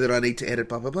video that I need to edit,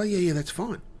 blah, blah, blah. Yeah, that's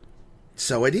fine.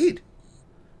 So I did.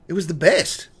 It was the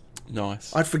best.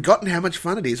 Nice. I'd forgotten how much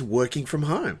fun it is working from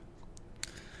home.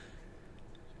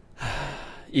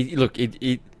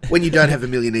 When you don't have a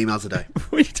million emails a day.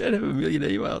 When you don't have a million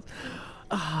emails.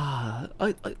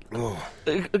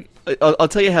 I'll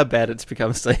tell you how bad it's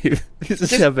become, Steve. This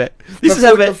is how bad.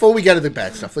 Before we go to the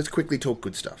bad stuff, let's quickly talk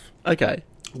good stuff. Okay.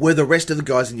 Were the rest of the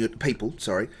guys in your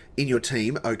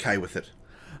team okay with it?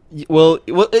 Well,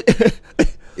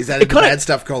 is that in the bad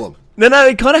stuff column? No,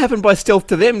 it kind of happened by stealth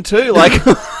to them too,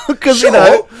 because sure,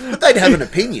 but they'd have an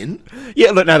opinion.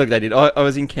 Yeah, look, they did. I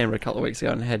was in Canberra a couple of weeks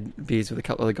ago and had beers with a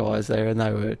couple of the guys there, and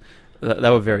they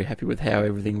were very happy with how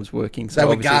everything was working. So they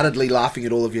were guardedly laughing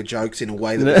at all of your jokes in a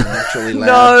way that was naturally loud.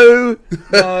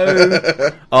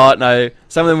 No. Oh, no.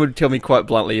 Some of them would tell me quite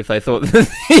bluntly if they thought that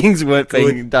things weren't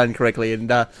being done correctly. And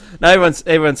no,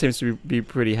 everyone seems to be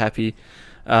pretty happy.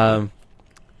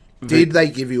 Did they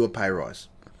give you a pay rise?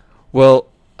 Well,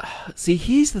 see,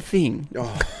 here's the thing.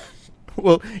 Oh.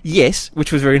 Well, yes,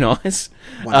 which was very nice.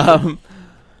 But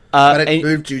it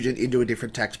moved you into a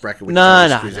different tax bracket. No,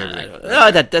 that's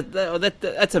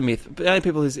a myth. But the only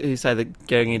people who say that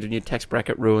going into a new tax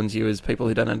bracket ruins you is people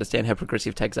who don't understand how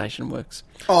progressive taxation works.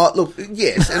 Oh, look,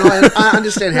 yes, and I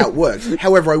understand how it works.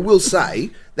 However, I will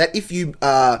say that if you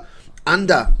are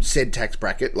under said tax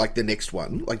bracket, like the next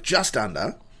one, like just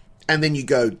under, and then you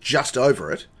go just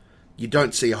over it, you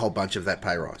don't see a whole bunch of that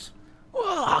pay rise.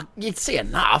 Well, you'd see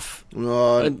enough.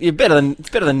 It's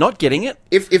better than not getting it.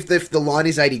 If the line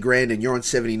is 80 grand and you're on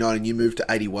 79 and you move to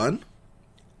 81,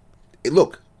 an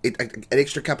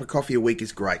extra cup of coffee a week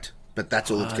is great, but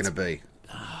that's all it's going to be.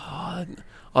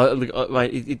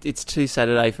 It's too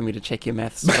Saturday for me to check your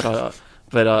maths,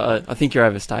 but I think you're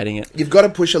overstating it. You've got to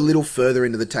push a little further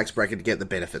into the tax bracket to get the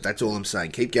benefit. That's all I'm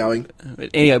saying. Keep going. But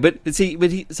anyway, so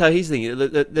here's the thing: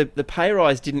 the pay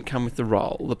rise didn't come with the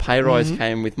role. The pay rise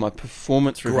came with my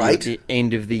performance review at the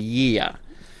end of the year.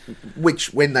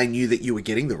 Which, when they knew that you were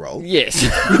getting the role, yes,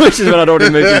 which is when I'd already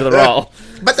moved into the role.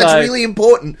 But that's really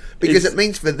important because it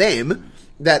means for them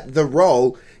that the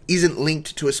role isn't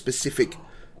linked to a specific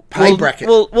pay bracket.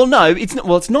 Well, no, it's not.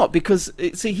 Well, it's not because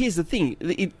here's the thing: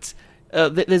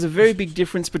 there's a very big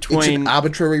difference between... It's an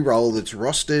arbitrary role that's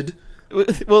rostered.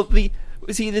 Well,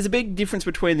 there's a big difference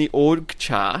between the org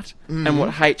chart and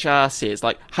what HR says.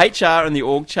 Like, HR and the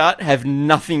org chart have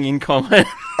nothing in common.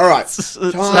 All right.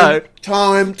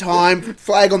 Time.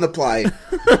 Flag on the play.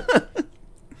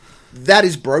 That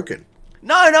is broken.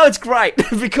 No, it's great.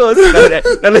 Because...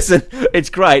 No, listen. It's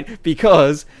great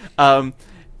because...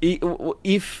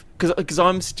 Because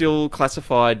I'm still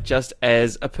classified just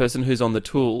as a person who's on the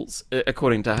tools,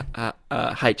 according to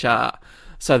HR.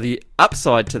 So the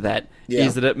upside to that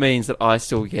is that it means that I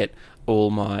still get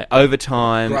all my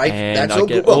overtime, Great, and that's I all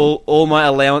get good. Well- all my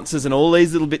allowances and all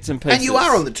these little bits and pieces. And you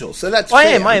are on the tools, so that's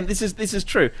I fair. am. This is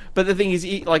true. But the thing is,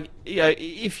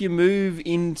 if you move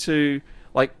into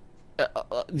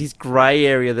this grey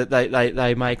area that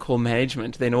they may call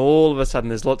management, then all of a sudden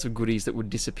there's lots of goodies that would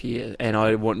disappear, and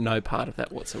I want no part of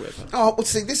that whatsoever. Oh, well,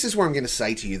 see, this is where I'm going to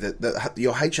say to you that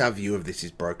your HR view of this is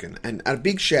broken. And a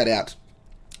big shout out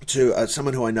to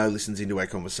someone who I know listens into our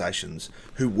conversations,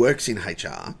 who works in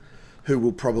HR, who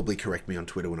will probably correct me on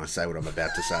Twitter when I say what I'm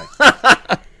about to say.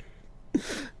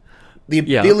 The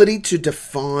ability to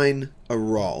define a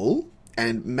role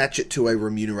and match it to a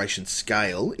remuneration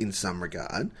scale in some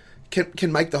regard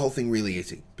can make the whole thing really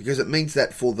easy, because it means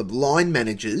that for the line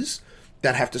managers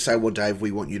that have to say, well, Dave,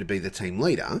 we want you to be the team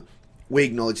leader, we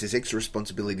acknowledge there's extra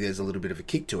responsibility, there's a little bit of a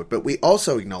kick to it, but we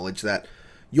also acknowledge that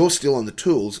you're still on the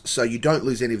tools, so you don't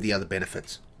lose any of the other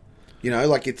benefits. You know,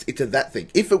 like it's a that thing.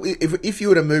 If you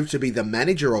were to move to be the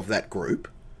manager of that group,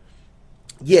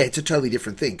 yeah, it's a totally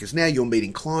different thing, because now you're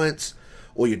meeting clients,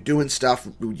 or you're doing stuff,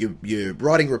 you're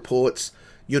writing reports,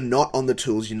 you're not on the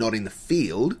tools, you're not in the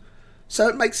field, so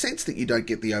it makes sense that you don't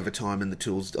get the overtime and the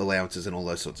tools allowances and all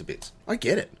those sorts of bits. I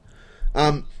get it.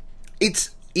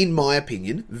 It's, in my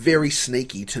opinion, very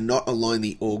sneaky to not align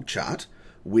the org chart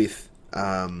with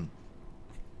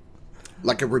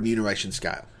like a remuneration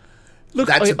scale. Look,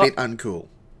 That's a bit uncool.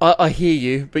 I hear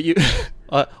you, but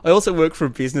I also work for a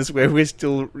business where we're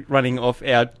still running off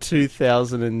our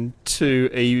 2002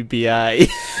 EBA.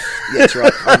 That's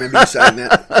right. I remember you saying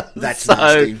that. That's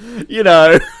nasty. You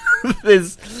know,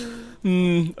 there's...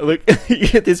 look,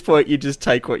 at this point, you just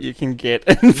take what you can get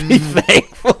and be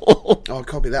thankful. Oh,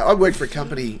 copy that. I worked for a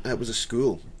company, it was a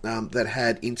school, that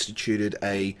had instituted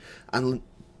a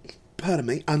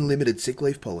unlimited sick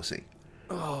leave policy.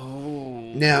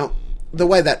 Oh. Now, the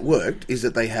way that worked is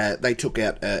that they took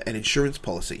out an insurance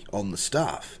policy on the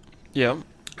staff. Yeah.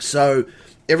 So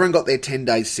everyone got their 10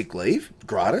 days sick leave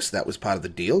gratis. That was part of the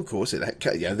deal, of course. The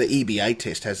EBA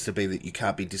test has to be that you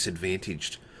can't be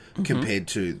disadvantaged compared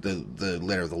to the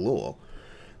letter of the law.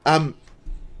 But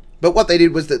what they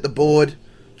did was that the board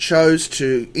chose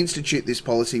to institute this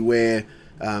policy where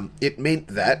it meant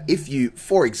that if you,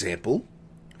 for example,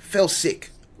 fell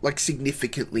sick, like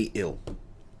significantly ill,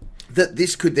 that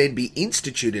this could then be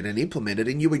instituted and implemented,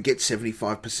 and you would get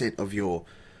 75% of your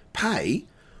pay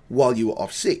while you were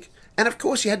off sick. And of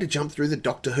course, you had to jump through the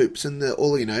doctor hoops and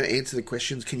answer the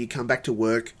questions. Can you come back to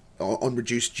work on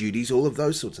reduced duties? All of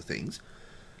those sorts of things.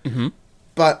 Mm-hmm.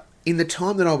 But in the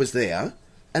time that I was there,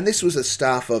 and this was a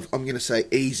staff of, I'm going to say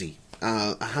easy,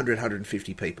 100,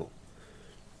 150 people.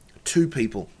 2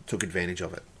 people took advantage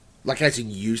of it. Like, as in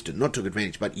used it. Not took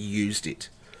advantage, but used it.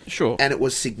 Sure. And it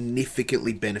was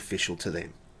significantly beneficial to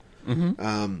them.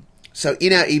 Mm-hmm. So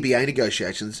in our EBA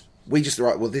negotiations, we just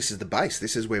thought, well, this is the base.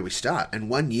 This is where we start. And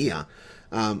one year,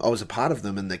 I was a part of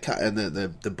them, and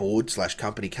the board /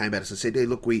 company came at us and said, hey,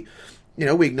 look, we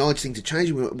acknowledge things are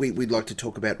changing. We'd like to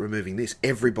talk about removing this.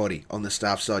 Everybody on the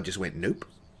staff side just went, nope,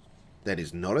 that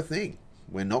is not a thing.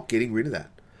 We're not getting rid of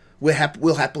that.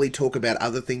 We'll happily talk about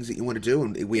other things that you want to do,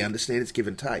 and we understand it's give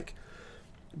and take.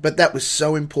 But that was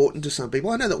so important to some people.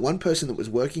 I know that one person that was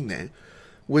working there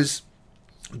was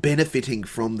benefiting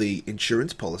from the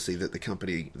insurance policy that the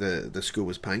company, the school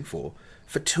was paying for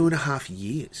 2.5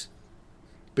 years.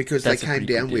 Because they came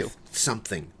down with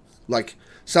something. Like,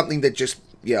 something that just,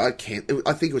 I think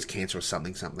it was cancer or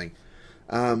something.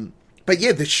 But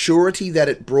yeah, the surety that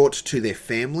it brought to their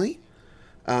family,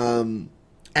 and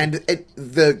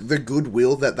the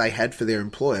goodwill that they had for their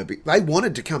employer, they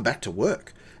wanted to come back to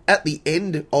work. At the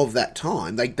end of that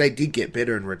time, they did get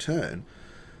better in return.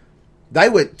 They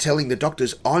were telling the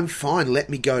doctors, I'm fine, let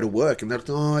me go to work. And they're like,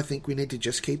 I think we need to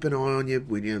just keep an eye on you.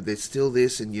 There's still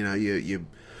this, and you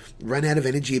run out of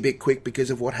energy a bit quick because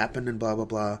of what happened, and blah, blah,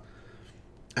 blah.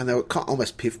 And they were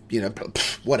almost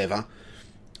whatever.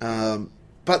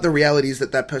 But the reality is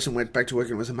that person went back to work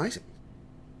and it was amazing.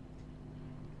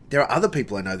 There are other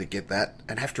people I know that get that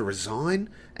and have to resign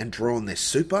and draw on their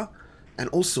super and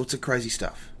all sorts of crazy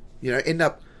stuff. End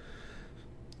up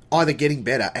either getting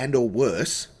better and or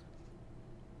worse,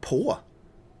 poor.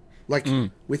 Like,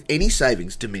 with any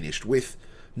savings diminished, with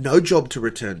no job to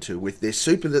return to, with their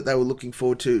super that they were looking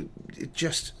forward to,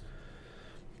 it's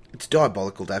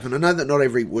diabolical, Dave. And I know that not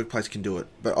every workplace can do it,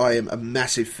 but I am a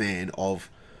massive fan of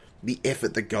the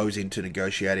effort that goes into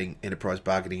negotiating enterprise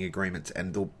bargaining agreements,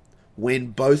 and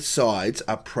when both sides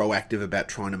are proactive about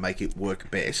trying to make it work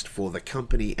best for the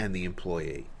company and the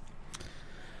employee.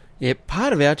 Yeah,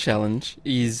 part of our challenge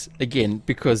is, again,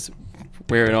 because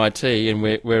we're in IT and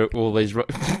we're all these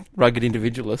rugged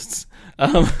individualists,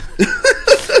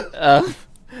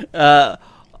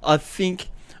 I think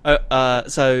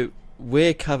so.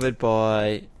 We're covered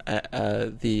by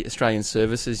the Australian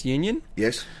Services Union,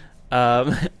 Yes.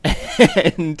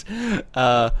 and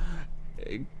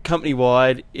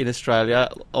company-wide in Australia,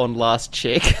 on last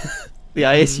check, the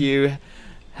ASU,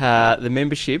 the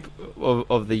membership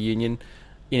of the union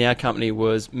in our company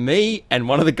was me and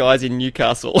one of the guys in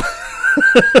Newcastle.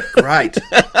 Great.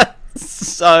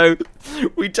 So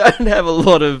we don't have a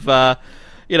lot of,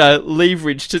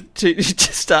 leverage to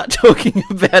start talking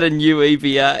about a new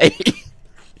EBA.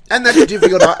 And that's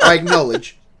difficult, I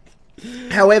acknowledge.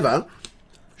 However,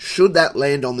 should that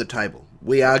land on the table,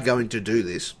 we are going to do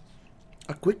this.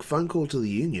 A quick phone call to the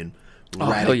union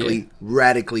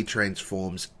radically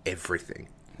transforms everything.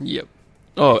 Yep.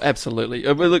 Oh, absolutely.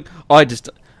 But look, I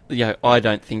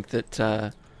don't think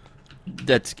that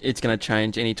it's going to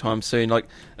change anytime soon. Like,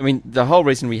 I mean, the whole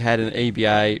reason we had an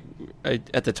EBA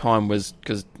at the time was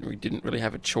because we didn't really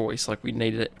have a choice. Like, we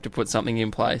needed to put something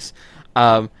in place.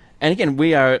 And again,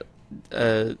 we are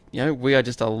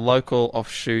just a local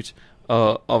offshoot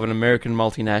of an American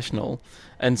multinational,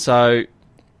 and so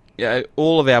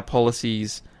all of our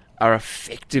policies are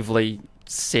effectively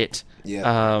set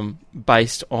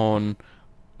based on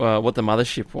what the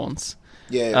mothership wants.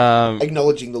 Yeah,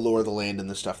 acknowledging the law of the land and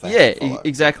the stuff they have to follow.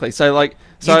 Exactly. So, you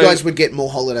guys would get more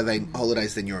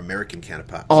holidays than your American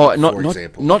counterparts. Oh, for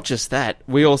example. Not just that.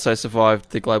 We also survived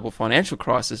the global financial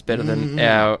crisis better than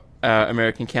our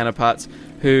American counterparts,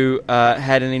 who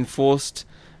had an enforced,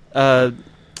 I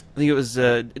think it was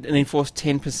an enforced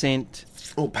 10%.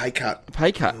 Oh, pay cut.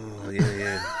 Oh,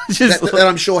 yeah. that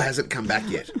I'm sure hasn't come back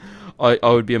yet. I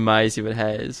would be amazed if it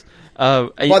has. By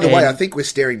the way, I think we're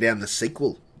staring down the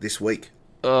sequel this week.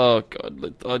 Oh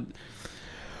God!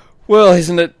 Well,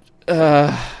 isn't it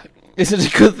a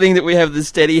good thing that we have the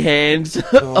steady hands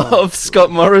of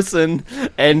Scott Morrison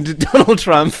and Donald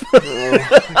Trump?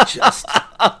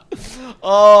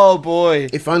 Oh boy!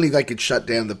 If only they could shut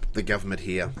down the government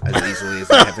here as easily as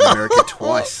they have in America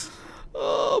twice.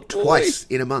 Oh boy! Twice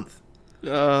in a month.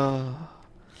 Yeah,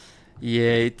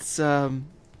 it's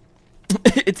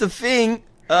it's a thing.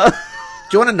 Do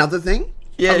you want another thing?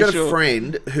 Yeah, I've got sure. a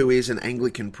friend who is an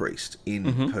Anglican priest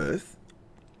in Perth,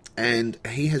 and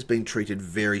he has been treated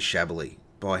very shabbily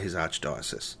by his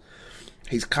archdiocese.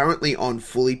 He's currently on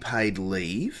fully paid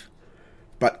leave,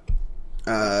 but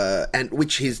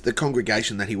which the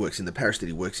congregation that he works in, the parish that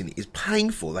he works in, is paying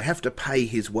for. They have to pay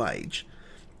his wage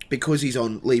because he's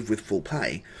on leave with full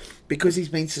pay, because he's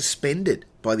been suspended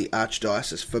by the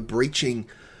archdiocese for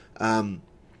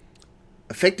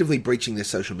effectively breaching their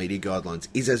social media guidelines,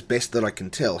 is as best that I can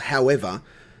tell. However,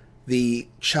 the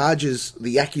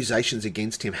accusations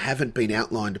against him haven't been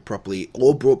outlined properly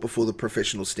or brought before the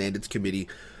Professional Standards Committee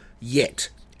yet,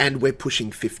 and we're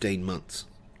pushing 15 months.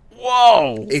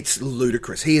 Whoa! It's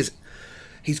ludicrous. He's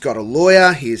got a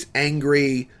lawyer, he is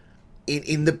angry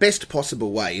in the best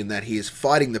possible way, in that he is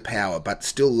fighting the power, but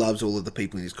still loves all of the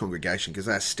people in his congregation because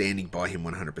they're standing by him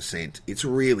 100%. It's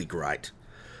really great.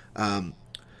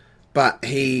 But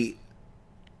he's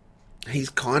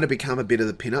kind of become a bit of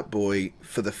the pin-up boy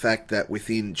for the fact that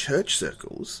within church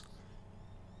circles,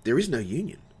 there is no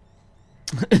union.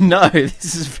 No,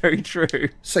 this is very true.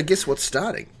 So guess what's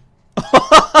starting?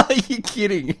 Are you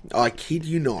kidding? I kid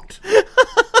you not.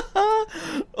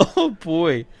 Oh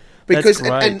boy. Because that's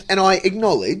great. And I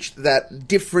acknowledge that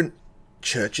different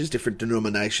churches, different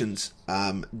denominations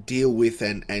deal with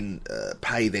and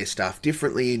pay their staff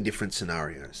differently in different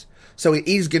scenarios. So it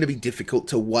is going to be difficult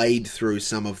to wade through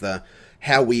some of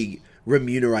how we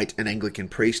remunerate an Anglican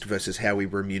priest versus how we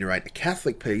remunerate a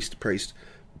Catholic priest,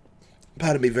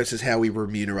 versus how we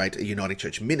remunerate a Uniting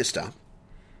Church minister.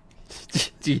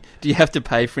 Do you have to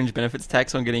pay fringe benefits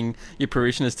tax on getting your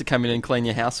parishioners to come in and clean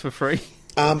your house for free?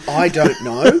 I don't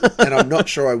know, and I'm not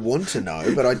sure I want to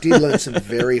know, but I did learn some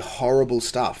very horrible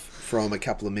stuff from a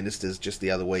couple of ministers just the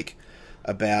other week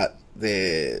about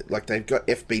they've got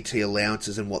FBT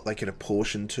allowances and what they can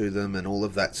apportion to them and all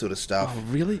of that sort of stuff. Oh,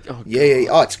 really? Oh, yeah.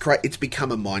 Oh, it's great. It's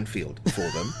become a minefield for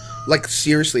them. Like,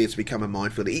 seriously, it's become a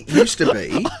minefield. It used to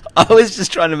be... I was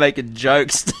just trying to make a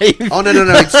joke, Steve. Oh, no.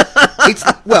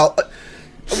 Well,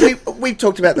 we've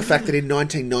talked about the fact that in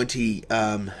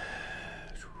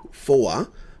 1994,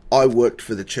 I worked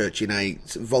for the church in a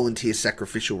volunteer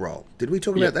sacrificial role. Did we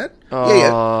talk about that?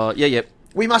 Yeah.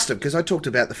 We must have, because I talked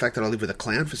about the fact that I lived with a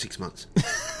clown for 6 months.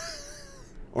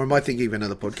 Or am I thinking of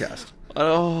another podcast?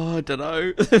 Oh, I don't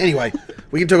know. Anyway,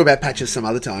 we can talk about patches some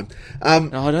other time.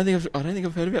 No, I don't think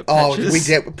I've heard about patches.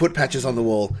 Oh, we put patches on the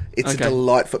wall. It's a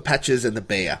delightful Patches and the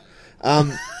bear.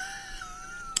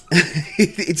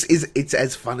 It's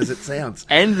as fun as it sounds.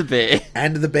 And the bear.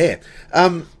 And the bear.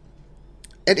 And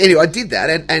anyway, I did that,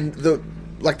 and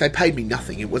they paid me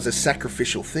nothing. It was a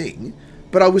sacrificial thing,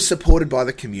 but I was supported by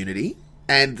the community,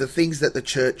 and the things that the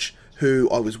church who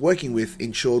I was working with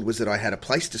ensured was that I had a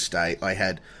place to stay, I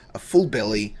had a full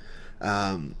belly,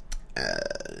 and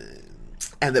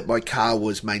that my car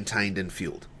was maintained and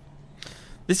fueled.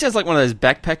 This sounds like one of those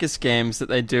backpacker scams that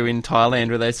they do in Thailand,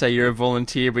 where they say you're a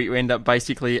volunteer, but you end up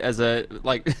basically as a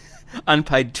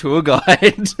unpaid tour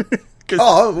guide.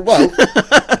 Oh, well,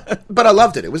 but I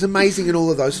loved it. It was amazing and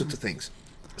all of those sorts of things.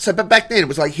 So, but back then it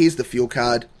was like, here's the fuel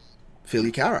card, fill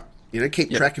your car up.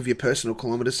 Keep track of your personal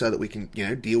kilometres so that we can,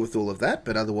 deal with all of that,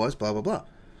 but otherwise, blah, blah, blah.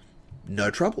 No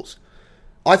troubles.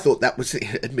 I thought that was,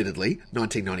 admittedly,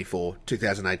 1994,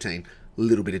 2018, a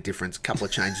little bit of difference, couple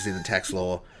of changes in the tax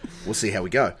law. We'll see how we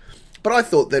go. But I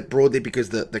thought that broadly, because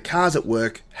the cars at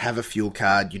work have a fuel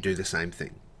card, you do the same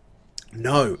thing.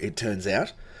 No, it turns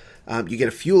out, you get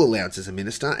a fuel allowance as a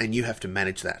minister, and you have to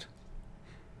manage that.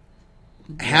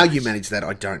 How you manage that,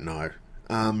 I don't know.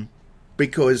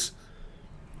 Because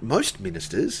most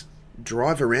ministers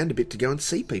drive around a bit to go and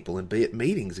see people and be at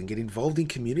meetings and get involved in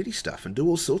community stuff and do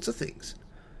all sorts of things.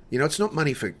 It's not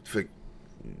money for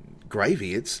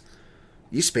gravy. It's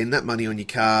you spend that money on your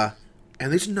car,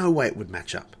 and there's no way it would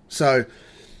match up. So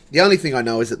the only thing I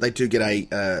know is that they do get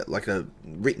a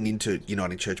written into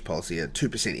Uniting Church policy, a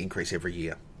 2% increase every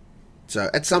year. So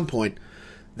at some point,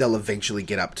 they'll eventually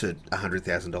get up to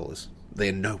 $100,000.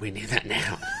 They're nowhere near that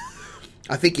now.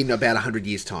 I think in about 100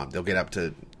 years' time, they'll get up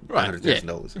to $100,000.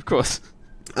 Yeah, of course.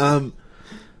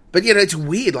 But, it's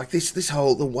weird, like this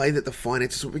whole, the way that the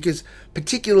finances, because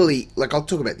particularly, I'll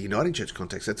talk about the Uniting Church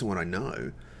context, that's the one I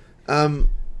know. Our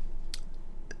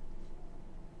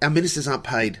ministers aren't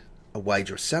paid a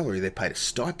wage or a salary, they're paid a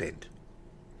stipend.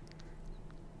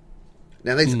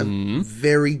 Now, there's a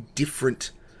very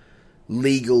different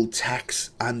legal tax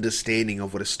understanding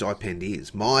of what a stipend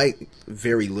is. My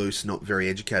very loose, not very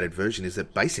educated version is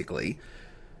that basically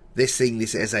they're seeing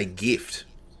this as a gift.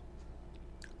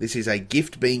 This is a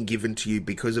gift being given to you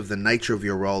because of the nature of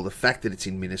your role, the fact that it's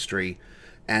in ministry,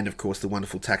 and of course the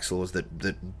wonderful tax laws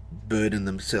that burden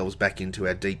themselves back into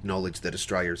our deep knowledge that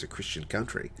Australia is a Christian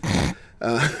country.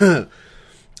 As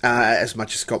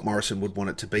much as Scott Morrison would want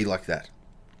it to be like that.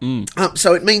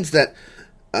 So it means that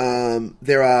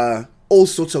there are all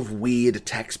sorts of weird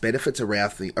tax benefits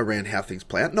around how things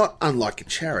play out, not unlike a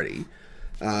charity,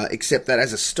 except that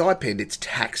as a stipend, it's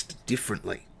taxed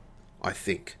differently, I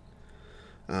think.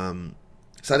 So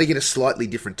they get a slightly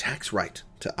different tax rate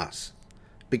to us.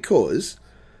 Because,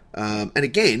 and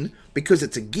again, because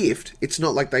it's a gift, it's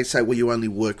not like they say, well, you only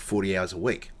work 40 hours a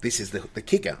week. This is the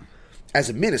kicker. As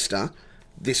a minister,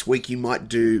 this week you might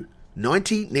do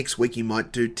 90, next week you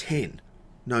might do 10.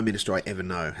 No minister I ever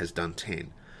know has done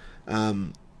 10.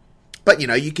 But,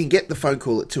 you can get the phone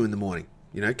call at 2 in the morning.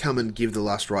 Come and give the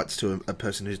last rites to a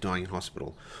person who's dying in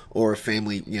hospital. Or a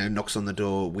family, knocks on the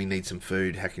door, we need some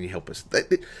food, how can you help us?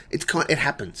 It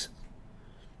happens.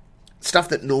 Stuff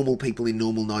that normal people in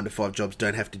normal 9-to-5 jobs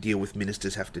don't have to deal with,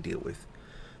 ministers have to deal with.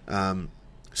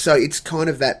 So it's kind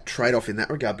of that trade-off in that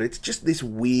regard, but it's just this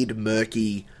weird,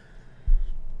 murky,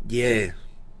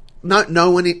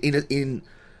 No one in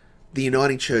the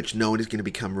Uniting Church, no one is going to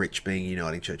become rich being a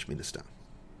Uniting Church minister.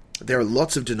 There are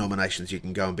lots of denominations you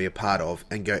can go and be a part of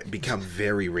and become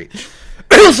very rich.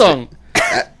 Song.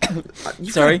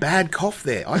 You've Sorry? got a bad cough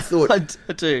there. I thought... I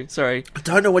do, sorry. I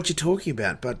don't know what you're talking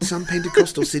about, but some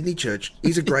Pentecostal Sydney church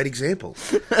is a great example.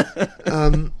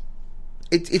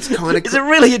 It's kind of... Is it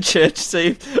really a church,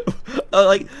 Steve?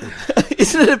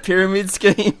 Isn't it a pyramid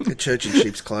scheme? A church in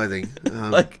sheep's clothing.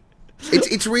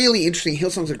 It's really interesting.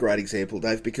 Hillsong's a great example,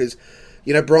 Dave, because,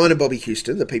 Brian and Bobby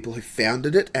Houston, the people who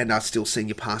founded it and are still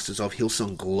senior pastors of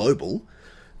Hillsong Global,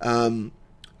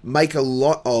 make a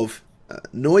lot of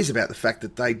noise about the fact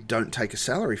that they don't take a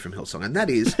salary from Hillsong. And that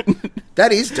is,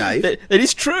 Dave... That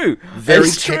is true. Very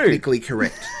technically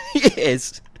correct.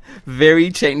 Yes.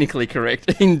 Very technically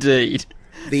correct, indeed.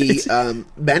 The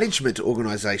management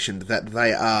organisation that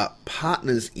they are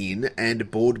partners in and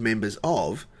board members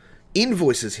of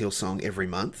invoices Hillsong every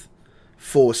month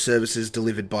for services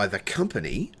delivered by the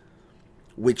company,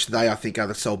 which they, I think, are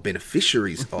the sole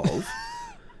beneficiaries of.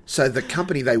 So the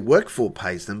company they work for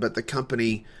pays them, but the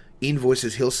company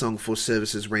invoices Hillsong for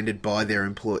services rendered by their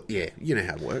employee. Yeah, you know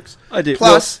how it works. I do.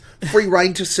 Plus, free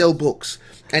reign to sell books.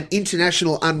 An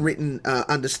international unwritten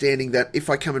understanding that if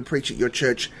I come and preach at your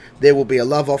church, there will be a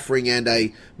love offering and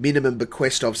a minimum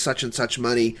bequest of such and such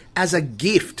money as a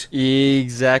gift.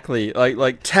 Exactly.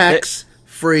 Like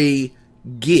tax-free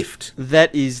gift.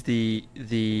 That is the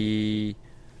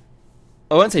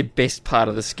I won't say best part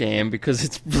of the scam because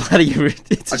it's bloody.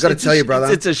 I got to tell you,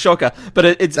 brother, it's a shocker. But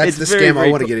it's that's the very, scam very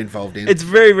I want to get involved in. It's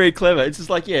very, very clever. It's just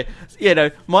like,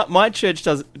 my church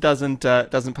doesn't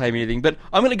pay me anything, but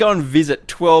I'm going to go and visit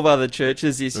 12 other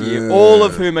churches this year, all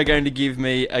of whom are going to give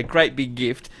me a great big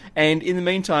gift. And in the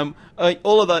meantime,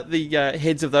 all of the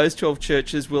heads of those 12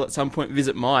 churches will at some point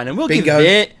visit mine, and we'll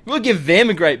give them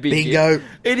a great big gift.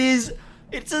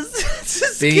 It's a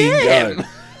scam.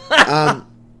 Bingo.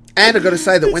 And I've got to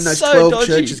say that when those so 12 dodgy.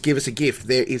 churches give us a gift,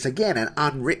 there is again an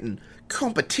unwritten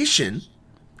competition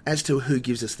as to who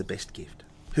gives us the best gift,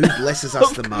 who blesses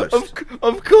us the most.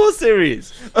 Of course there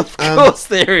is. Of course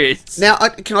there is. Now,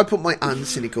 can I put my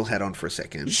uncynical hat on for a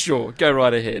second? Sure, go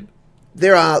right ahead.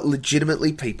 There are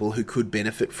legitimately people who could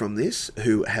benefit from this,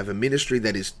 who have a ministry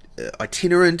that is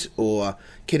itinerant or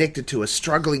connected to a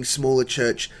struggling smaller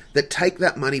church, that take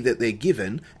that money that they're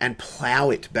given and plough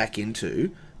it back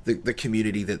into the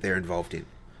community that they're involved in.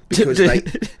 Because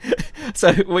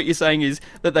So what you're saying is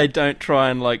that they don't try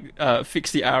and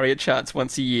fix the ARIA charts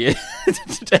once a year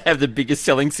to have the biggest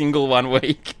selling single one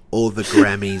week. Or the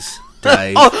Grammys,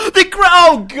 Dave.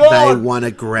 Oh God! They won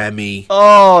a Grammy.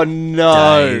 Oh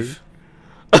no! Dave.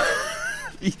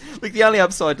 Look, the only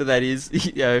upside to that is,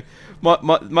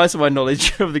 most of my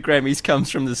knowledge of the Grammys comes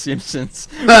from The Simpsons,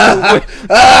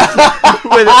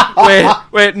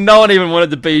 where no one even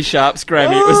wanted the B Sharps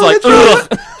Grammy. It was like,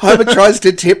 ugh. Homer tries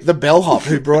to tip the bellhop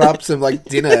who brought up some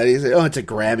dinner, and he's like, "Oh, it's a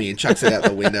Grammy," and chucks it out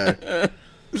the window.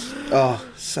 Oh,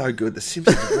 so good. The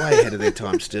Simpsons are way ahead of their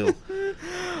time still.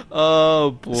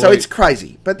 Oh boy! So it's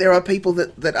crazy, but there are people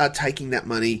that are taking that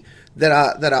money that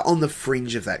are on the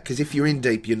fringe of that. Because if you're in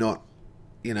deep, you're not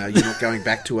going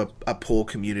back to a poor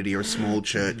community or a small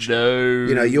church.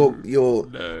 No, you're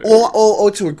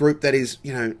or to a group that is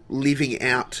living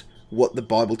out what the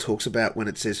Bible talks about when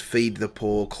it says feed the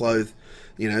poor, clothe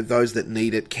those that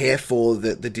need it, care for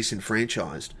the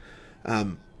disenfranchised.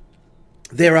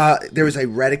 There is a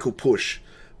radical push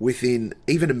within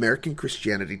even American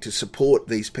Christianity to support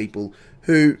these people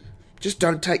who just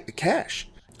don't take the cash.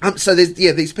 So there's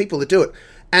these people that do it,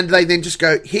 and they then just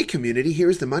go, "Here, community, here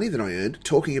is the money that I earned,"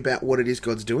 talking about what it is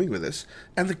God's doing with us,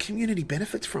 and the community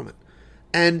benefits from it.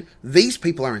 And these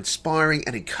people are inspiring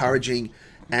and encouraging,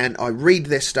 and I read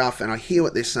their stuff and I hear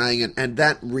what they're saying, and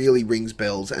that really rings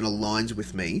bells and aligns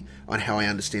with me on how I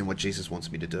understand what Jesus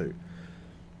wants me to do.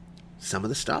 Some of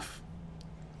the stuff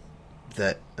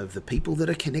that of the people that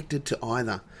are connected to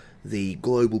either the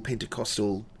global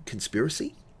Pentecostal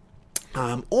conspiracy,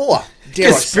 or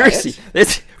dare conspiracy. I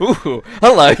say it,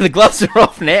 hello, the gloves are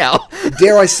off now.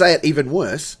 Dare I say it even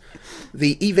worse,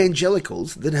 the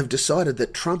evangelicals that have decided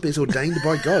that Trump is ordained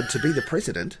by God to be the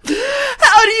president.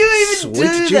 How do you even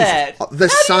do that? The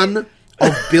son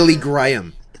of Billy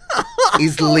Graham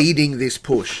is leading this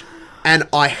push, and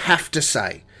I have to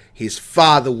say, his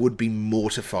father would be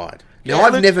mortified. Now,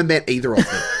 I've never met either of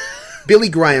them. Billy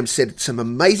Graham said some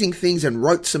amazing things and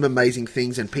wrote some amazing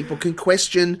things, and people can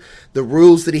question the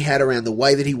rules that he had around the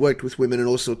way that he worked with women and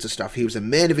all sorts of stuff. He was a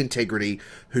man of integrity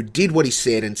who did what he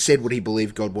said and said what he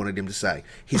believed God wanted him to say.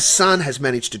 His son has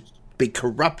managed to be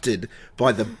corrupted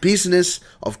by the business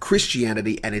of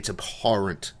Christianity, and it's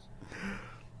abhorrent.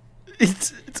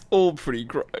 It's all pretty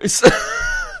gross.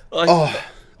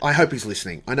 I hope he's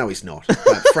listening. I know he's not.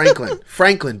 But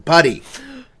Franklin, buddy,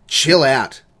 chill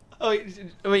out.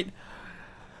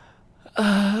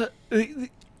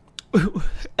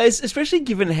 Especially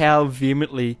given how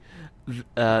vehemently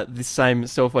this same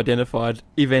self-identified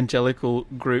evangelical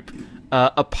group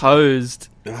opposed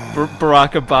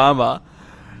Barack Obama,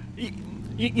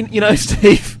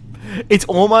 Steve, it's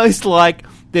almost like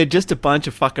they're just a bunch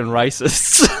of fucking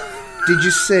racists. Did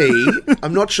you see?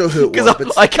 I'm not sure who it was,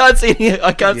 but I can't see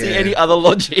any other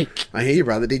logic. I hear you,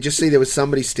 brother. Did you see there was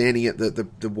somebody standing at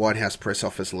the White House press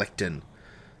office lectern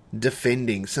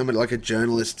defending somebody, like a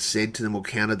journalist said to them or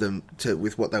countered them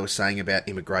with what they were saying about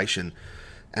immigration,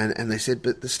 and they said,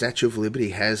 but the Statue of Liberty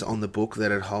has on the book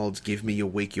that it holds, "Give me your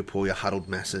weak, your poor, your huddled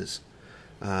masses."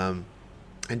 And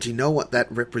do you know what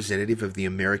that representative of the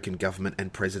American government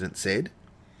and president said?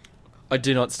 I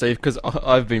do not, Steve, because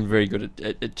I've been very good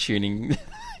at tuning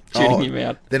him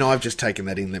out. Then I've just taken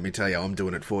that in, let me tell you. I'm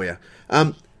doing it for you.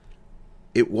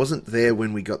 It wasn't there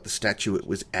when we got the statue. It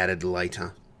was added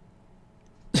later.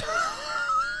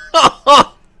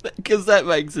 Because that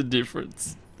makes a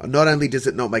difference. Not only does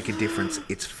it not make a difference,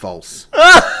 it's false.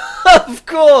 Of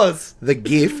course. The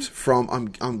gift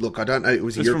from, look, I don't know, it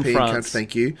was a European country,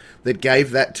 thank you, that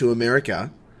gave that to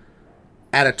America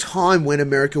at a time when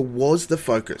America was the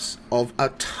focus of a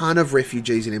ton of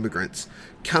refugees and immigrants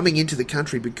coming into the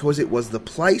country, because it was the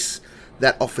place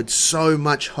that offered so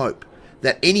much hope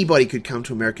that anybody could come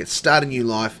to America, start a new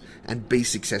life, and be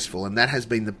successful. And that has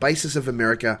been the basis of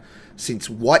America since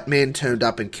white men turned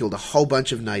up and killed a whole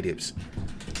bunch of natives.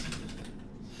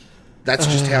 That's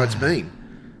just how it's been.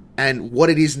 And what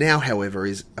it is now, however,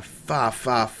 is a far,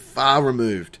 far, far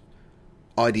removed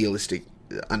idealistic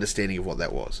understanding of what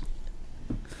that was.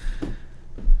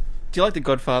 Do you like The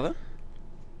Godfather?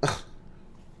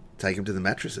 Take him to the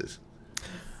mattresses.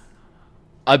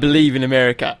 I believe in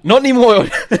America. Not anymore.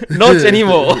 Not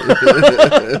anymore.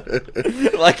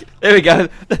 Like, there we go.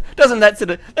 Doesn't that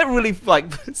that really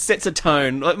sets a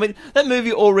tone? Like, I mean, that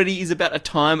movie already is about a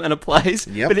time and a place.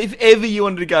 Yep. But if ever you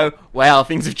wanted to go, wow,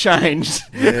 things have changed.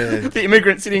 Yeah. The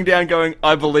immigrant sitting down going,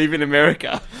 I believe in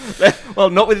America. Well,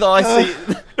 not with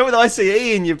not with ICE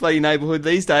in your bloody neighbourhood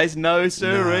these days. No,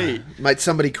 sirree. No. Mate,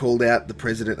 somebody called out the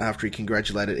president after he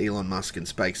congratulated Elon Musk and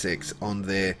SpaceX on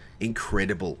their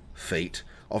incredible feat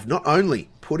of not only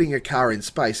putting a car in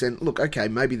space, and look, okay,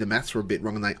 maybe the maths were a bit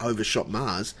wrong and they overshot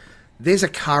Mars. There's a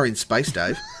car in space,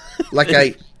 Dave. Like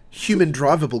a human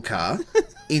drivable car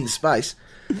in space.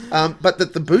 But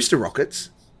that the booster rockets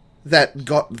that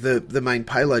got the main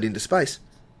payload into space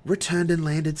returned and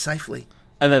landed safely.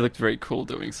 And they looked very cool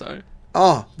doing so.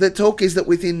 Oh, the talk is that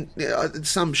within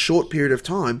some short period of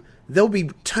time,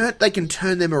 they can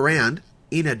turn them around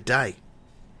in a day.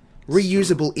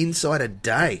 Reusable inside a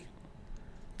day.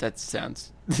 That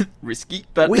sounds risky,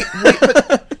 but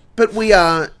but we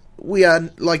are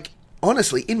like,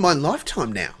 honestly, in my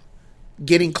lifetime now,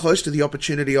 getting close to the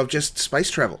opportunity of just space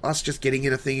travel, us just getting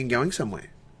in a thing and going somewhere.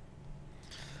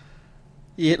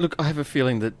 Yeah, look, I have a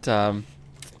feeling that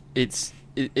it's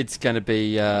going to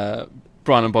be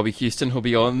Brian and Bobby Houston who'll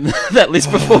be on that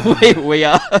list before we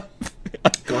are.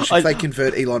 Gosh, if they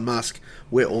convert Elon Musk,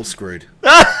 we're all screwed.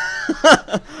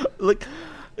 Look,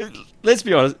 let's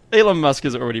be honest, Elon Musk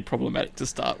is already problematic to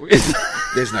start with.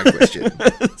 There's no question.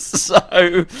 So,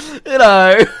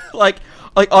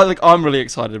 I'm really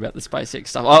excited about the SpaceX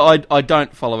stuff. I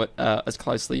don't follow it as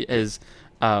closely as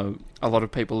a lot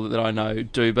of people that I know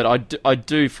do, but I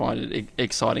do find it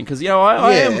exciting because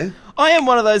I am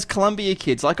one of those Columbia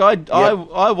kids. Like I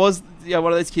was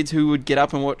one of those kids who would get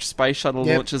up and watch space shuttle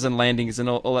launches and landings and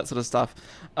all that sort of stuff.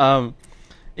 Like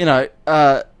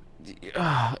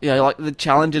the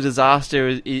Challenger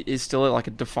disaster is still like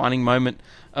a defining moment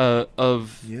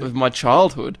of my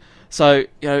childhood. So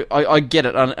I get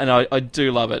it and I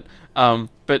do love it.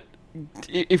 But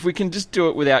if we can just do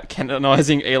it without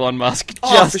canonising Elon Musk,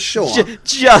 for sure,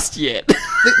 just yet.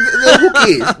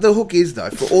 The hook is though,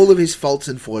 for all of his faults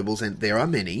and foibles, and there are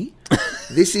many.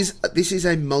 This is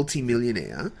a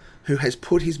multi-millionaire who has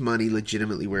put his money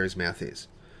legitimately where his mouth is.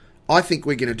 I think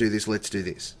we're going to do this. Let's do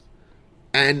this.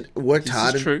 And worked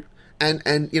hard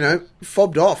and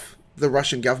fobbed off the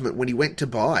Russian government when he went to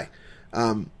buy,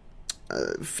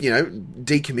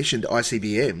 decommissioned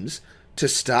ICBMs to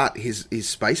start his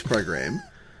space program.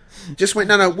 Just went,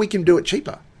 no, we can do it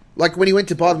cheaper. Like when he went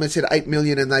to buy them, they said $8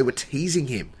 million, and they were teasing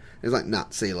him. He was like, nah,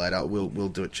 see you later. We'll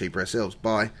do it cheaper ourselves.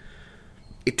 Bye.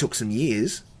 It took some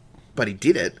years, but he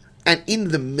did it. And in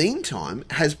the meantime,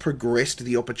 has progressed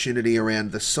the opportunity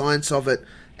around the science of it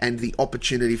and the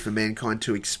opportunity for mankind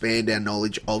to expand our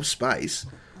knowledge of space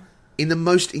in the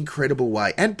most incredible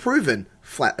way. And proven,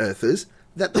 flat earthers,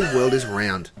 that the world is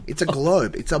round. It's a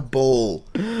globe. It's a ball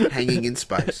hanging in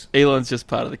space. Elon's just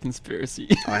part of the conspiracy.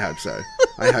 I hope so.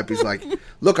 I hope he's like,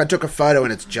 look, I took a photo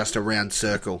and it's just a round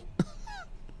circle.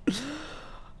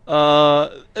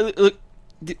 Look,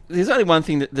 there's only one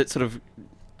thing that sort of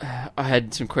I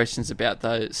had some questions about,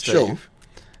 though, Steve. Sure.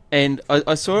 And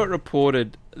I saw it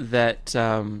reported that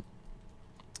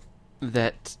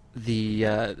the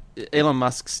Elon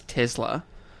Musk's Tesla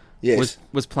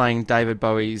was playing David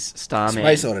Bowie's Starman.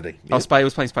 Space Oddity. Yep. Oh,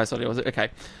 was playing Space Oddity, was it? Okay.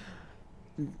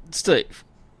 Steve.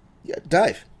 Yeah,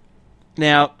 Dave.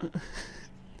 Now,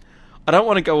 I don't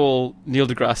want to go all Neil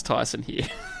deGrasse Tyson here.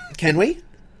 Can we?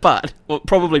 But, well,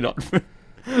 probably not.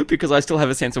 Because I still have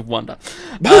a sense of wonder.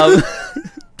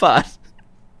 But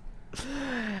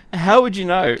how would you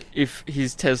know if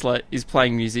his Tesla is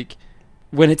playing music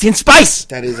when it's in space?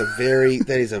 That is a very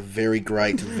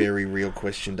great, very real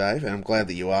question, Dave, and I'm glad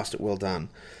that you asked it. Well done.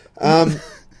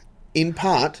 In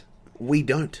part, we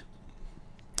don't.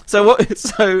 So what?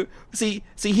 So see,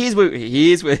 here's where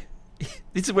this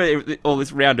is where all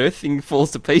this round Earth thing falls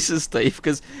to pieces, Steve.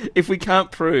 Because if we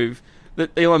can't prove that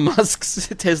Elon Musk's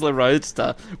Tesla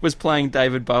Roadster was playing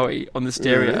David Bowie on the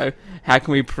stereo, how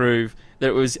can we prove that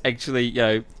it was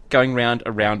actually going round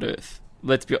around Earth?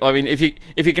 Let's be. I mean, if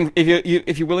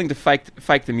you're willing to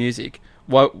fake the music,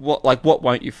 what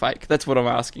won't you fake? That's what I'm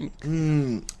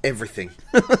asking. Everything.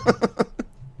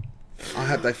 I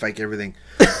hope they fake everything.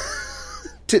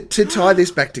 To tie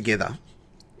this back together,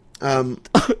 I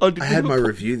had my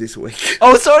review this week.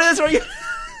 Oh, sorry, that's right.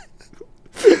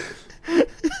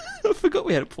 I forgot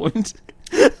we had a point.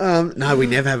 No, we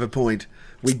never have a point.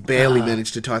 We barely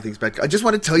manage to tie things back. I just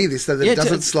want to tell you this so that it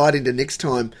doesn't slide into next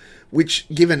time, which,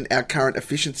 given our current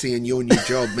efficiency and your new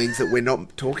job, means that we're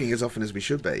not talking as often as we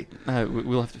should be. No,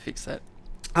 we'll have to fix that.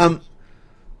 I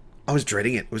was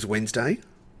dreading it. It was Wednesday.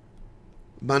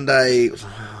 Monday,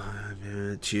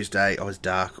 Tuesday, I was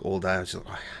dark all day. I was just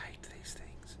like, I hate these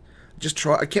things.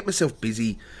 I kept myself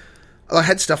busy. I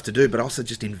had stuff to do, but I also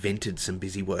just invented some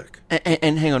busy work.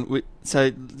 And hang on,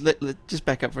 so let just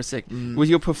back up for a sec. Was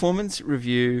your performance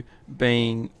review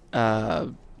being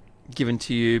given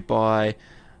to you by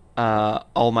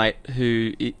old mate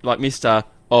who, like Mr.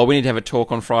 Oh, we need to have a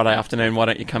talk on Friday afternoon, why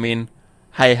don't you come in?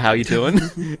 Hey, how you doing?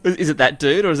 Is it that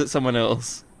dude or is it someone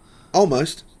else?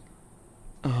 Almost.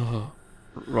 Oh,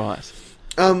 right.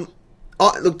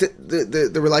 Look,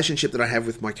 the relationship that I have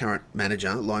with my current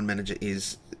line manager,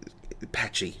 is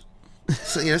patchy.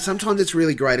 So, sometimes it's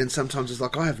really great and sometimes it's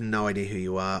like, I have no idea who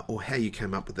you are or how you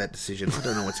came up with that decision. I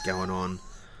don't know what's going on.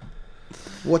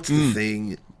 What's the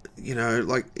thing?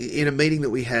 Like in a meeting that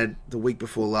we had the week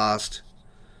before last,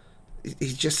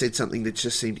 he just said something that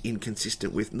just seemed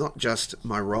inconsistent with not just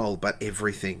my role, but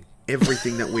everything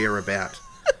that we are about.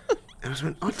 And I was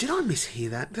like, oh, did I mishear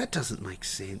that? That doesn't make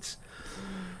sense.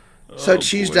 So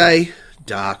Tuesday,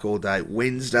 dark all day.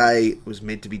 Wednesday was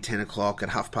meant to be 10 o'clock. At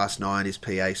 9:30, his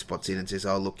PA spots in and says,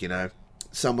 oh, look,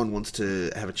 someone wants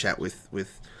to have a chat with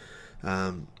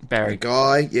Barry. a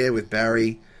guy. Yeah, with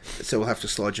Barry. So we'll have to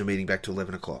slide your meeting back to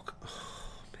 11 o'clock.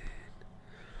 Oh,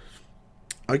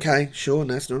 man. Okay, sure,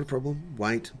 no, that's not a problem.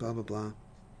 Wait, blah, blah, blah.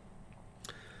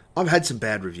 I've had some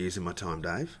bad reviews in my time,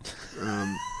 Dave.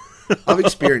 I've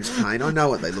experienced pain. I know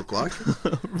what they look like.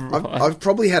 Right. I've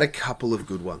probably had a couple of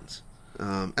good ones.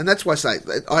 And that's why I say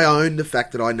I own the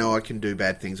fact that I know I can do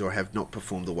bad things or have not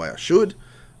performed the way I should.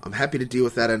 I'm happy to deal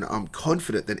with that, and I'm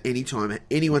confident that any time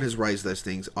anyone has raised those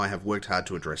things, I have worked hard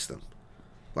to address them.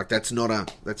 Like, that's not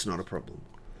a problem.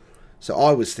 So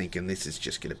I was thinking this is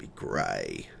just going to be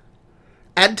grey.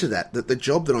 Add to that the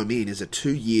job that I'm in is a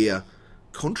 2-year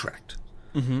contract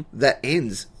that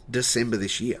ends December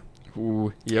this year.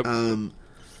 Ooh, yep.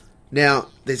 Now,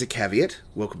 there's a caveat.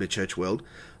 Welcome to Church World.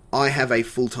 I have a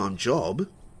full-time job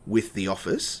with the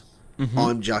office.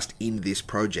 I'm just in this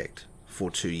project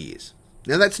for 2 years.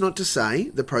 Now, that's not to say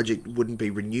the project wouldn't be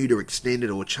renewed or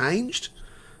extended or changed,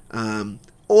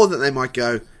 or that they might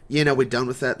go, we're done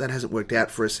with that. That hasn't worked out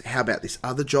for us. How about this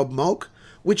other job, Mog,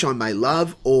 which I may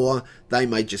love, or they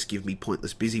may just give me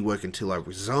pointless busy work until I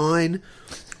resign,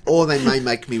 or they may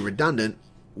make me redundant,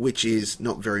 which is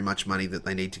not very much money that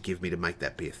they need to give me to make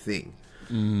that be a thing.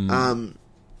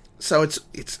 So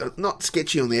it's not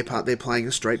sketchy on their part. They're playing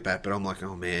a straight bat, but I'm like,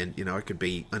 oh man, I could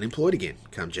be unemployed again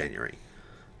come January.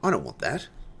 I don't want that.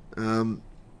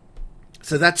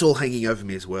 So that's all hanging over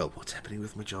me as well. What's happening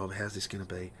with my job? How's this going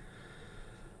to be?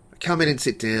 I come in and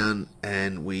sit down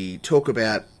and we talk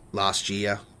about last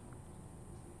year,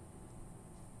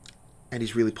 and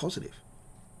he's really positive.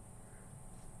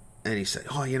 And he said,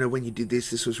 oh, when you did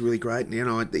this was really great.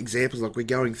 And, the examples like we're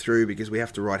going through because we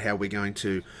have to write how we're going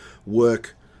to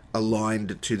work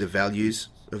aligned to the values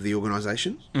of the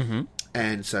organisation.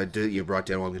 And so do you write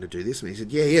down, I'm going to do this? And he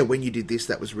said, yeah, when you did this,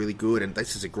 that was really good. And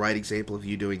this is a great example of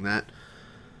you doing that.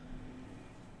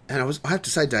 And I have to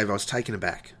say, Dave, I was taken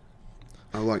aback.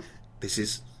 I was like, this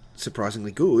is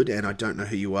surprisingly good, and I don't know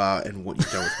who you are and what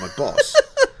you've done with my boss.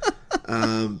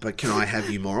 But can I have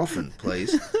you more often,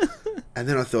 please? And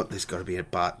then I thought, there's got to be a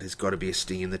but, there's got to be a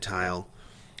sting in the tail.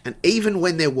 And even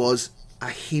when there was a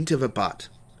hint of a but,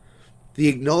 the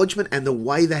acknowledgement and the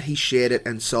way that he shared it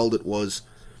and sold it was,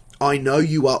 I know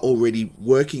you are already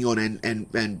working on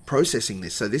and processing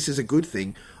this, so this is a good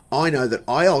thing. I know that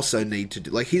I also need to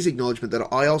do, like his acknowledgement that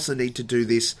I also need to do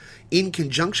this in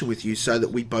conjunction with you so that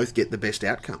we both get the best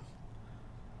outcome.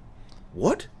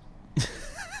 What?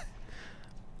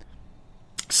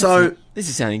 So this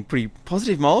is sounding pretty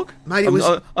positive, Molg. Mate,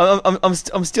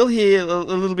 I'm still here a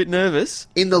little bit nervous.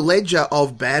 In the ledger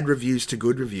of bad reviews to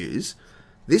good reviews,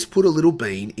 this put a little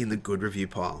bean in the good review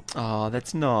pile. Oh,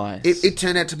 that's nice. It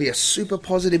turned out to be a super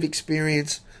positive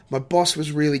experience. My boss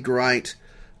was really great.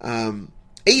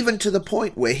 Even to the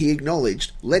point where he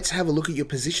acknowledged, let's have a look at your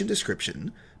position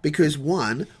description, because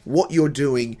one, what you're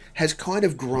doing has kind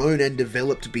of grown and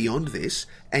developed beyond this,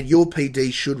 and your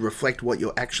PD should reflect what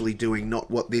you're actually doing,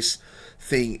 not what this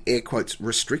thing, air quotes,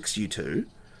 restricts you to.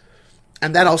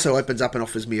 And that also opens up and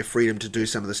offers me a freedom to do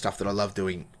some of the stuff that I love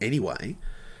doing anyway.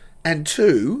 And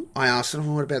two, I asked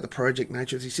him, what about the project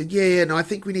nature? He said, yeah, no, I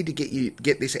think we need to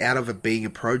get this out of it being a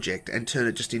project and turn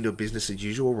it just into a business as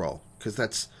usual role. Because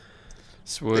that's...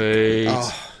 Sweet.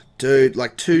 Oh, dude,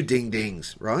 like 2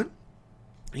 ding-dings, right?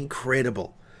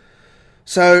 Incredible.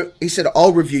 So he said,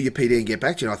 I'll review your PD and get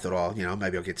back to you. And I thought,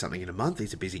 maybe I'll get something in a month.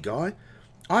 He's a busy guy.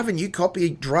 I have a new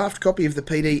draft copy of the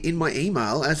PD in my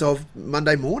email as of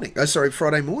Friday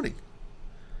morning.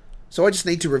 So I just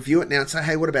need to review it now and say,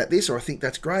 hey, what about this? Or I think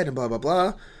that's great and blah, blah,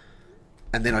 blah.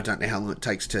 And then I don't know how long it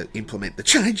takes to implement the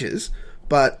changes.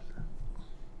 But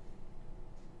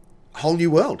whole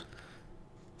new world.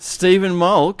 Stephen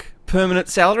Molk, permanent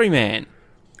salary man.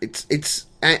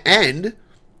 And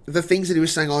the things that he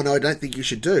was saying, oh, no, I don't think you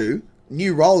should do,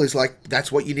 new role is like,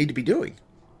 that's what you need to be doing.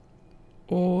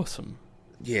 Awesome.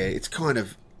 Yeah, it's kind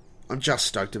of... I'm just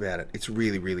stoked about it. It's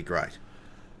really, really great.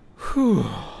 Whew.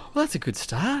 Well, that's a good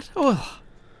start. Oh.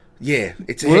 Yeah,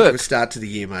 it's a heck of a start to the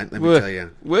year, mate, let me tell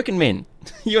you. Working men.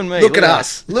 You and me. Look at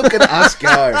us. Look at us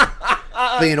go.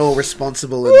 Being all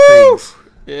responsible and things.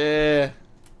 Yeah.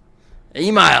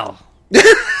 Email.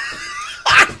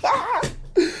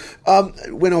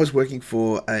 When I was working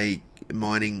for a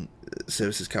mining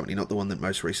services company, not the one that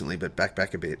most recently, but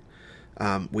back a bit,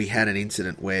 we had an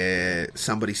incident where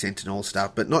somebody sent an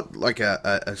all-staff, but not like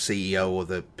a CEO or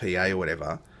the PA or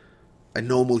whatever, a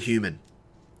normal human,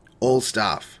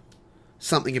 all-staff,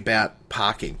 something about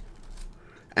parking.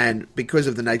 And because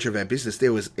of the nature of our business,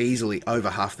 there was easily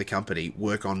over half the company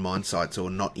work on mine sites or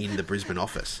not in the Brisbane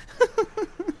office.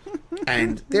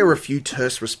 And there were a few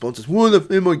terse responses. Why the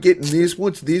f am I getting this?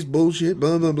 What's this bullshit?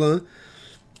 Blah, blah, blah.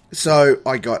 So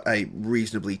I got a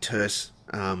reasonably terse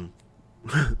PA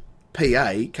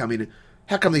come in.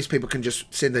 How come these people can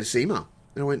just send this email?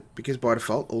 And I went, because by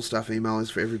default, all staff email is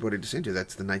for everybody to send to.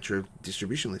 That's the nature of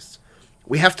distribution lists.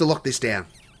 We have to lock this down.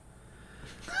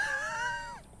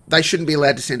 They shouldn't be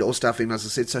allowed to send all staff emails. I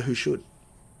said, so who should?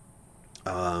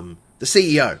 The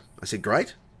CEO. I said,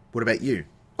 great. What about you?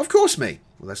 Of course me.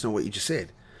 Well, that's not what you just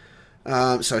said.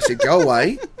 So I said, go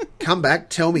away, come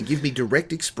back, tell me, give me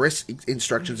direct express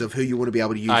instructions of who you want to be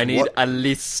able to use. I need a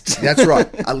list. That's right.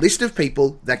 A list of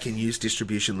people that can use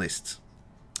distribution lists.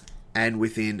 And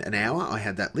within an hour, I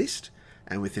had that list.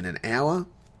 And within an hour,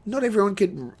 not everyone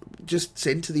could just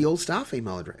send to the all-staff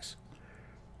email address.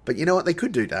 But you know what they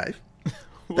could do, Dave?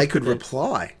 They could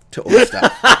reply to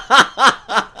all-staff.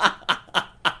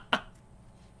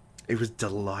 It was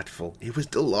delightful. It was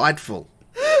delightful.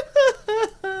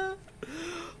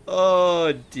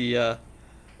 Oh, dear.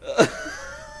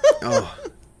 Oh,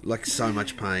 like so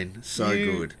much pain. So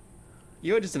good.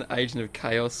 You're just an agent of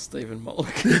chaos, Stephen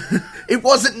Molk. It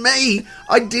wasn't me.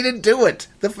 I didn't do it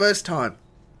the first time.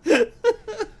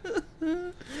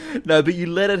 No, but you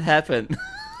let it happen.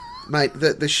 Mate,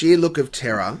 the sheer look of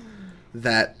terror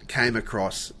that came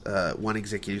across one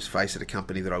executive's face at a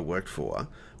company that I worked for,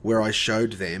 where I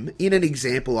showed them, in an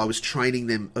example, I was training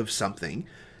them of something,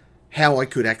 how I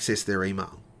could access their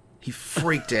email. He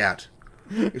freaked out.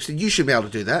 He said, you should be able to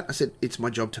do that. I said, it's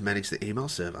my job to manage the email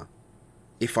server.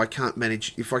 If I can't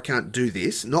do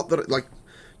this, not that,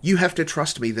 you have to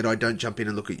trust me that I don't jump in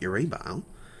and look at your email.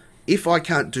 If I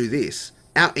can't do this,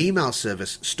 our email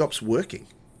service stops working.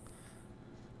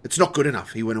 It's not good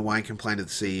enough. He went away and complained to the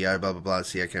CEO, blah, blah, blah. The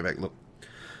CEO came back, look,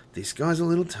 this guy's a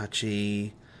little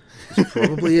touchy. It's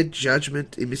probably a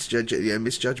misjudgment to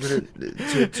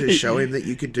show him that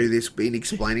you could do this in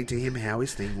explaining to him how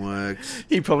his thing works.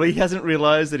 He probably hasn't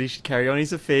realised that he should carry on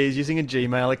his affairs using a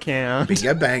Gmail account.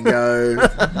 Bingo bango.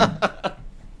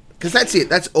 Because that's it.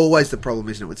 That's always the problem,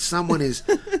 isn't it? When someone is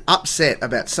upset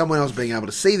about someone else being able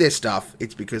to see their stuff,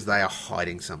 it's because they are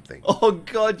hiding something. Oh,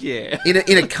 God, yeah.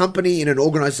 In a company, in an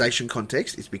organisation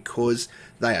context, it's because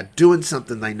they are doing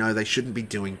something they know they shouldn't be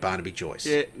doing, Barnaby Joyce.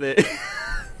 Yeah.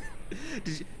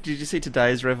 Did you see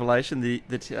today's revelation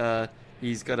that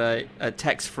he's got a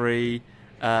tax-free...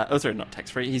 not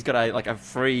tax-free. He's got a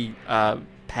free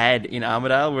pad in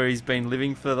Armidale where he's been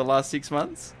living for the last 6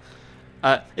 months.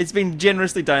 It's been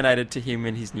generously donated to him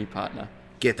and his new partner.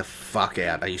 Get the fuck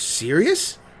out. Are you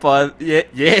serious?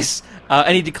 Yes.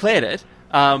 And he declared it,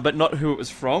 but not who it was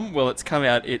from. Well, it's come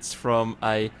out. It's from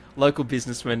a local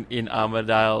businessman in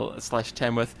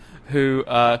Armidale/Tamworth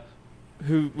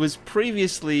who was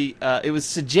previously... it was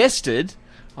suggested...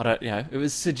 It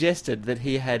was suggested that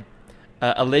he had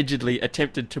allegedly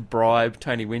attempted to bribe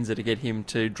Tony Windsor to get him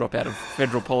to drop out of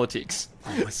federal politics.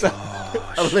 Oh my gosh.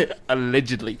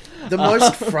 Allegedly. The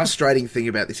most frustrating thing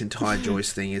about this entire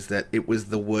Joyce thing is that it was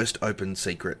the worst open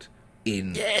secret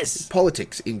in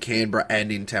politics in Canberra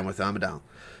and in Tamworth Armidale.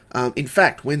 In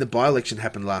fact, when the by-election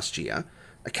happened last year,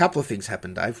 a couple of things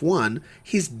happened, Dave. One,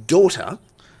 his daughter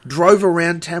drove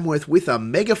around Tamworth with a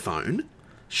megaphone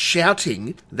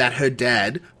shouting that her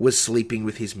dad was sleeping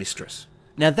with his mistress.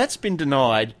 Now, that's been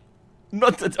denied.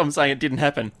 Not that I'm saying it didn't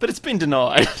happen, but it's been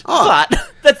denied. Oh.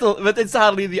 But that's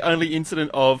hardly the only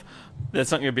incident of there's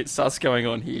something a bit sus going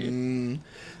on here.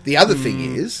 The other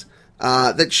thing is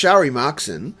that Shari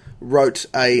Markson wrote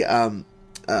a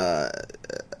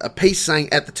piece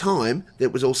saying at the time that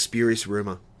it was all spurious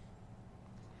rumour.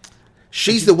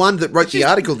 She's the one that wrote the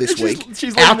article this week,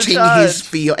 she's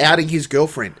outing his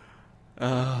girlfriend.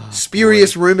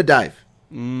 Spurious rumour, Dave.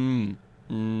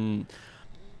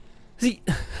 See,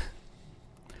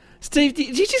 Steve,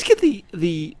 did you just get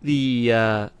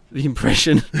the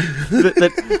impression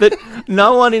that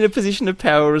no one in a position of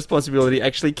power or responsibility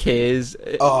actually cares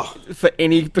for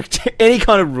any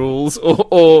kind of rules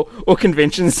or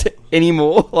conventions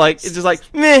anymore? Like, it's just like,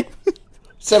 meh.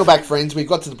 Settle back, friends. We've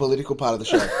got to the political part of the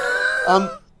show.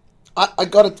 I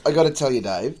got to tell you,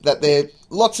 Dave, that there are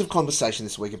lots of conversation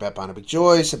this week about Barnaby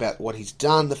Joyce, about what he's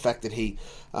done, the fact that he,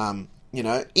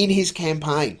 in his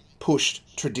campaign,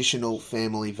 pushed traditional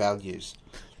family values.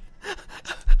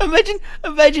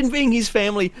 Imagine being his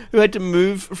family who had to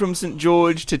move from St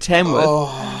George to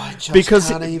Tamworth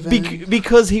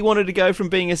because he wanted to go from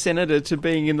being a senator to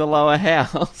being in the lower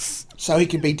house. So he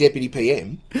could be deputy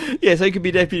PM. Yeah, so he could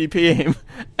be deputy PM,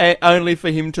 only for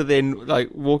him to then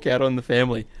walk out on the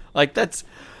family. That's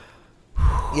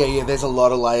yeah. There's a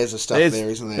lot of layers of stuff there,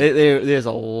 isn't there? There's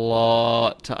a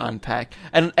lot to unpack,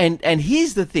 and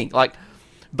here's the thing: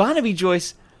 Barnaby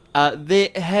Joyce, there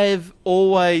have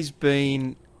always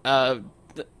been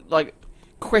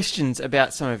questions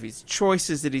about some of his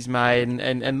choices that he's made,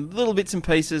 and little bits and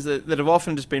pieces that have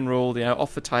often just been ruled,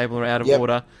 off the table or out of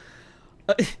order.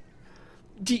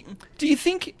 Do you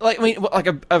think,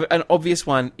 an obvious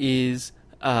one is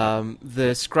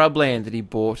the scrubland that he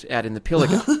bought out in the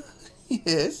Pilliga?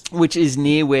 Yes. Which is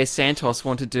near where Santos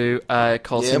want to do a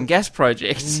coal seam gas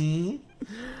project. Mm-hmm.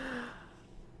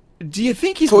 Do you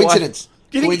think his coincidence?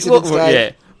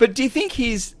 Yeah. But do you think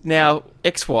his now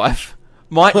ex-wife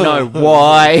might know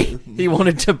why he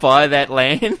wanted to buy that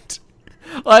land?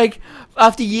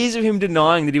 After years of him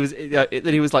denying that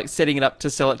he was setting it up to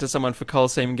sell it to someone for coal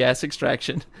seam gas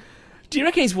extraction, do you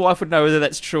reckon his wife would know whether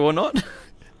that's true or not?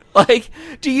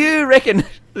 Do you reckon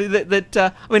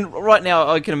that right now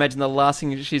I can imagine the last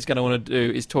thing she's going to want to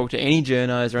do is talk to any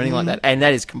journos or anything like that, and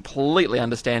that is completely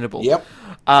understandable. Yep.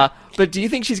 But do you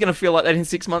think she's going to feel like that in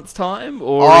 6 months' time,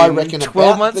 or I reckon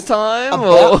 12 months' time,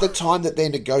 about the time that they're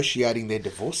negotiating their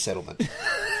divorce settlement?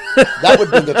 That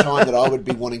would be the time that I would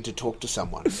be wanting to talk to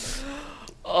someone.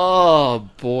 Oh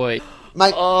boy,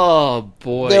 mate! Oh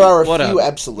boy, there are a few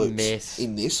absolutes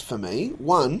in this for me.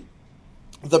 One,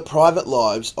 the private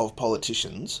lives of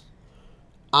politicians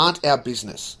aren't our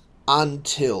business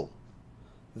until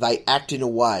they act in a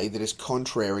way that is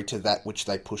contrary to that which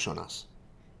they push on us.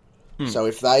 So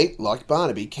if they, like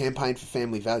Barnaby, campaign for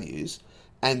family values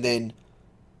and then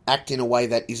act in a way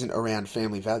that isn't around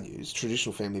family values,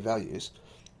 traditional family values,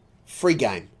 free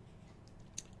game.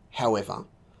 However,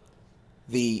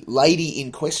 the lady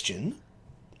in question,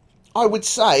 I would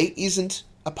say, isn't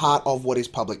a part of what is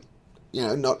public,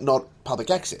 not public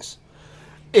access.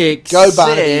 Go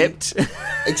Barnaby.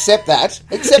 Except that's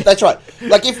right.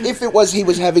 If it was he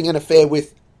was having an affair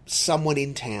with someone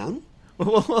in town.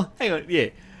 Well, hang on, yeah.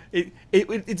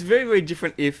 It's very, very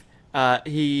different if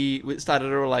he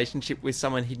started a relationship with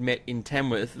someone he'd met in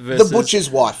Tamworth versus... The butcher's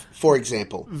wife, for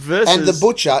example. And the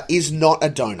butcher is not a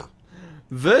donor.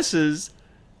 Versus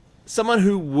someone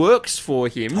who works for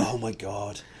him. Oh, my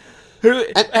God.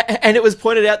 And it was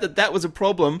pointed out that was a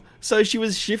problem, so she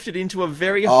was shifted into a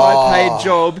very high-paid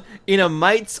job in a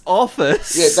mate's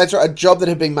office. Yeah, that's right. A job that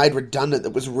had been made redundant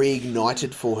that was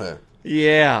reignited for her.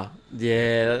 Yeah.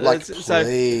 Please.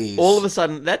 So all of a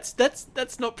sudden,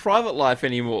 that's not private life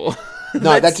anymore.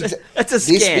 No, that's a scam.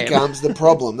 This becomes the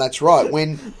problem. That's right.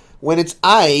 When it's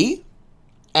A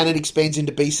and it expands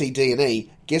into B, C, D, and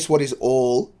E, guess what is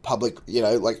all public?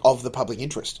 Of the public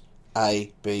interest.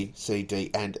 A, B, C, D,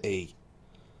 and E.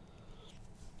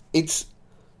 It's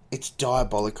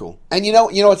diabolical. And you know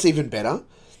what's even better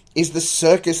is the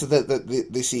circus that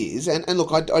this is. And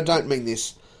look, I don't mean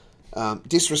this.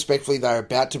 Disrespectfully, they're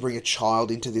about to bring a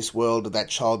child into this world. That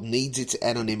child needs its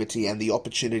anonymity and the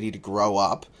opportunity to grow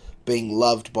up being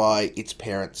loved by its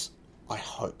parents, I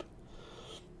hope.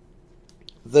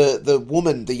 The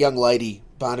woman, the young lady,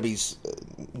 Barnaby's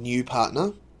new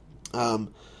partner,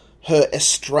 her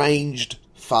estranged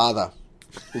father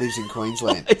lives in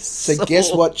Queensland. So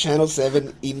guess what Channel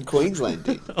 7 in Queensland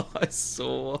did? I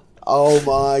saw. Oh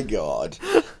my God.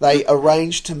 They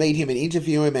arranged to meet him and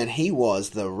interview him, and he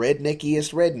was the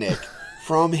redneckiest redneck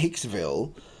from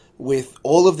Hicksville with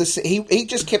all of the... He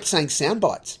just kept saying sound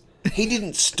bites. He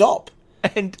didn't stop.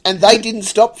 And they didn't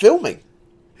stop filming.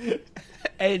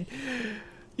 And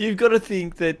you've got to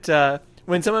think that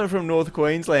when someone from North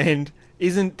Queensland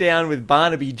isn't down with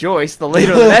Barnaby Joyce, the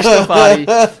leader of the National Party,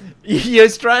 you're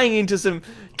straying into some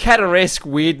Cataresque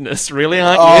weirdness, really,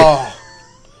 aren't you? Oh,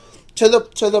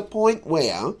 to the point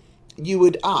where you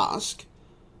would ask,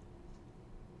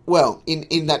 well,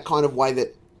 in that kind of way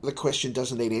that the question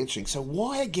doesn't need answering. So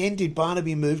why again did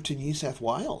Barnaby move to New South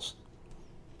Wales?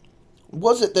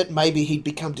 Was it that maybe he'd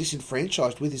become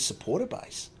disenfranchised with his supporter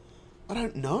base? I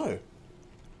don't know.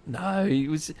 No, it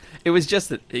was just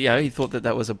that, he thought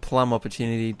that was a plum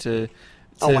opportunity to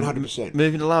 100%.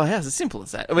 move into lower house. As simple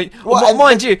as that. I mean, Well,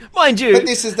 mind you. But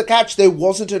this is the catch. There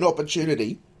wasn't an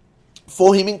opportunity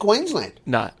for him in Queensland.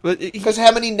 No. Because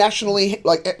how many nationally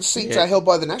seats are held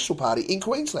by the National Party in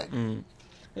Queensland?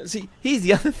 See, here's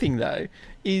the other thing, though,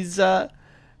 is so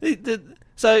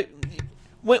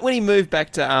when he moved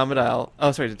back to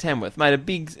to Tamworth, made a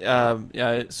big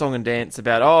song and dance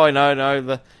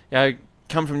about,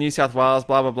 come from New South Wales,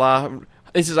 blah, blah, blah.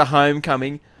 This is a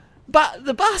homecoming. But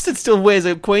the bastard still wears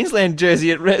a Queensland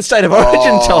jersey at State of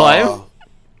Origin time.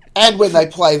 And when they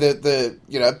play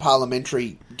the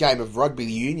parliamentary game of rugby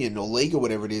union or league or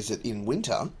whatever it is in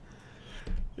winter.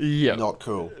 Yeah. Not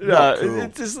cool. No,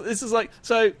 this is like...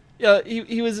 So,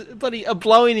 he was bloody a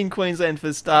blow-in in Queensland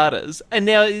for starters, and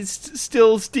now he's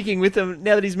still sticking with them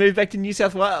now that he's moved back to New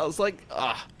South Wales. Like,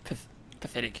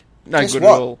 pathetic. No Guess good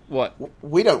what? at all. What?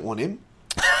 We don't want him.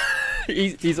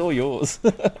 He's all yours.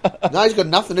 No, he's got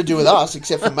nothing to do with us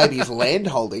except for maybe his land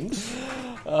holdings.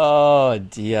 Oh,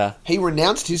 dear. He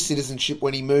renounced his citizenship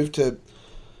when he moved to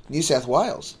New South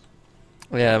Wales.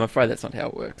 Yeah, I'm afraid that's not how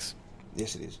it works.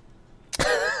 Yes, it is.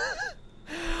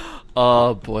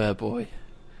 Oh, boy, oh, boy.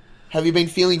 Have you been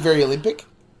feeling very Olympic?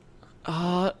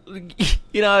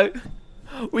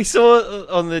 We saw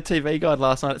on the TV guide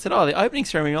last night, it said, the opening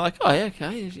ceremony. We're like,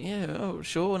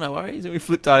 sure, no worries. And we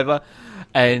flipped over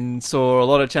and saw a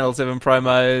lot of Channel 7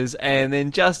 promos, and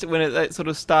then just when it sort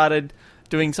of started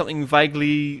doing something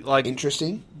vaguely like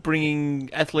interesting, bringing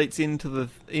athletes into the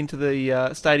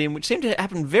stadium, which seemed to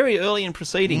happen very early in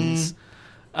proceedings,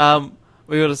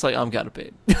 we were just like, I'm going to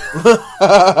bed.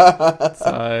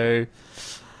 So...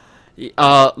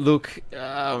 look,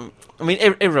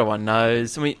 everyone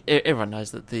knows. Everyone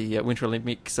knows that the Winter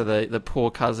Olympics are the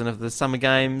poor cousin of the Summer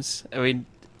Games. I mean,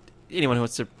 anyone who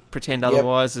wants to pretend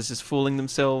otherwise is just fooling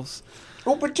themselves.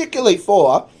 Well, particularly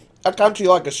for a country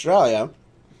like Australia,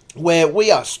 where we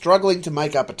are struggling to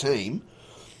make up a team.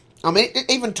 I mean,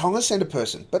 even Tonga sent a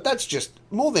person, but that's just,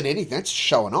 more than anything, that's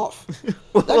showing off.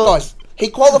 That guy's, he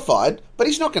qualified, but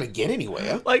he's not going to get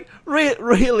anywhere. Like,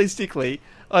 realistically,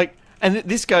 like... And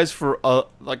this goes for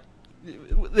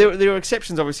there are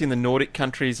exceptions, obviously, in the Nordic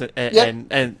countries and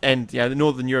the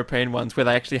Northern European ones where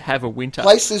they actually have a winter.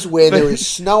 Places where there is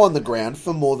snow on the ground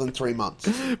for more than 3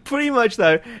 months. Pretty much,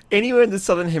 though, anywhere in the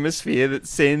Southern Hemisphere that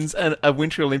sends a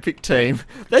Winter Olympic team,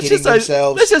 that's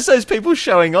just those people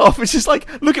showing off. It's just like,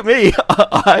 look at me,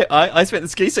 I spent the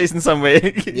ski season somewhere.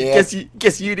 Yeah.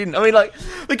 Guess you didn't. I mean, like,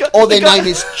 or their name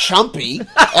is Chumpy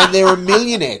and they're a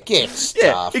millionaire. Get stuff.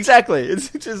 Yeah, exactly. It's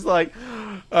just like.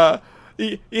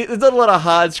 There's not a lot of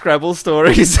hard Scrabble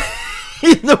stories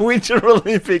in the Winter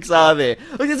Olympics, are there?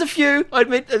 Like, there's a few. I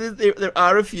admit there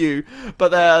are a few, but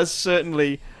they are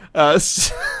certainly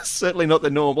not the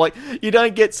norm. Like, you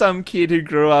don't get some kid who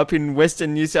grew up in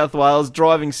Western New South Wales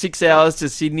driving 6 hours to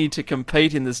Sydney to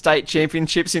compete in the state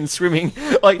championships in swimming.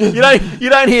 Like, you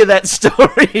don't hear that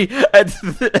story at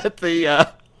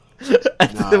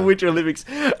the Winter Olympics.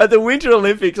 At the Winter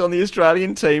Olympics on the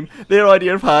Australian team, their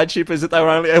idea of hardship is that they were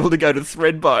only able to go to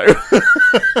Thredbo.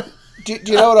 Do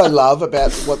you know what I love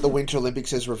about what the Winter Olympics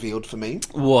has revealed for me?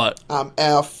 What?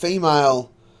 Our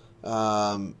female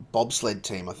bobsled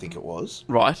team, I think it was,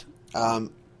 right,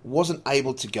 wasn't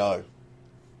able to go.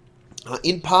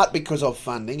 In part because of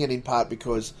funding, and in part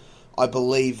because I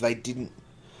believe they didn't.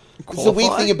 The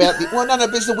weird thing about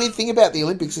the weird thing about the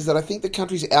Olympics is that I think the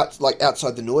countries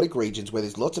outside the Nordic regions where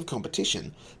there's lots of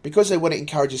competition, because they want to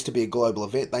encourage us to be a global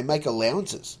event, they make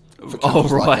allowances for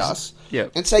countries like us. Yeah.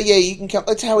 And say, you can come.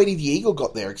 That's how Eddie the Eagle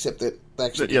got there, except that they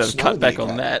actually they've cut back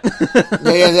on that.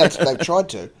 They've tried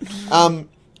to.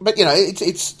 But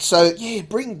it's so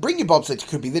bring your bobsled. It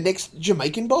could be the next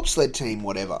Jamaican bobsled team,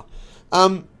 whatever.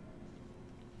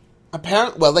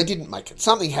 Apparently, they didn't make it.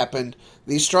 Something happened.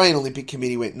 The Australian Olympic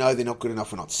Committee went, no, they're not good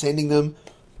enough, we're not sending them.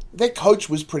 Their coach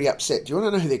was pretty upset. Do you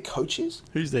want to know who their coach is?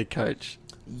 Who's their coach?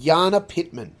 Yana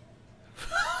Pittman.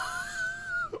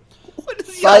 What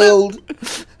is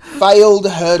Failed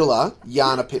hurdler,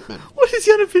 Yana Pittman. What does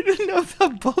Yana Pittman know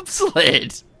about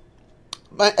bobsled?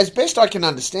 Mate, as best I can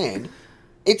understand,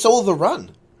 it's all the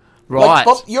run. Right.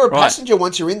 Like, you're a right. passenger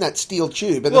once you're in that steel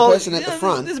tube, and the person at the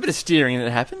front, There's a bit of steering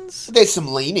that happens. there's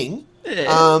some leaning.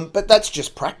 Yeah. But that's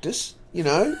just practice, you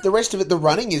know. The rest of it, the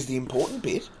running is the important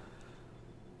bit.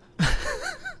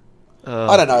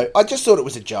 I don't know. I just thought it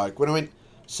was a joke when I went,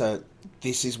 so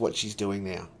this is what she's doing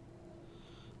now.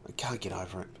 I can't get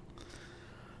over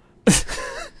it.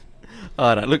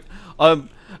 I don't look.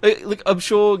 I'm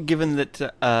sure, given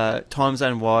that time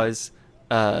zone wise,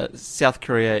 South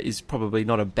Korea is probably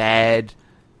not a bad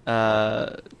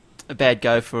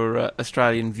go for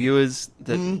Australian viewers.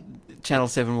 That Channel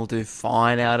 7 will do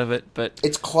fine out of it, but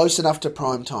It's close enough to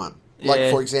prime time. Like,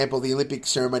 Yeah. for example, the Olympic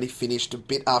ceremony finished a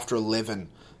bit after 11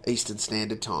 Eastern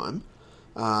Standard Time,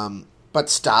 but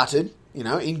started, you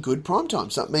know, in good prime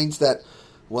time. So it means that,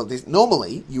 well,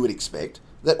 normally you would expect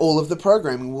that all of the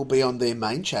programming will be on their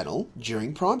main channel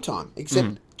during prime time.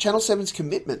 Except Channel 7's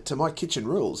commitment to My Kitchen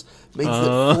Rules means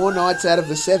that 4 nights out of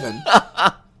the 7,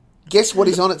 guess what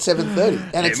is on at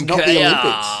 7:30? And it's not the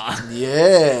MKR. Olympics.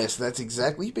 Yes, that's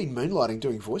exactly. You've been moonlighting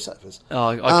doing voiceovers.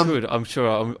 I could. I'm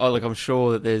sure. I'm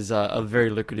sure that there's a very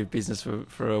lucrative business for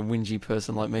a whingy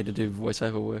person like me to do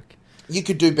voiceover work. You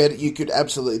could do better. You could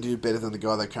absolutely do better than the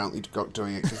guy they currently got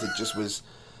doing it, because it just was.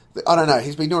 I don't know.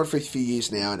 He's been doing it for a few years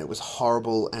now, and it was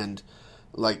horrible and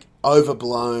like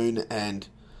overblown. And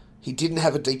he didn't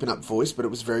have a deep enough voice, but it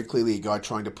was very clearly a guy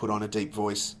trying to put on a deep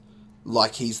voice,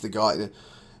 like he's the guy.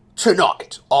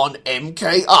 Tonight on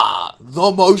MKR,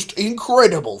 the most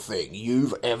incredible thing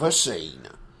you've ever seen.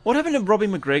 What happened to Robbie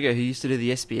McGregor, who used to do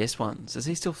the SBS ones? Is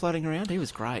he still floating around? He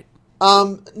was great.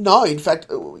 No, in fact,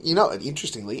 you know,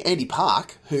 interestingly, Andy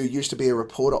Park, who used to be a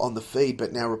reporter on the feed,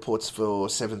 but now reports for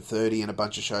 7:30 and a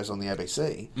bunch of shows on the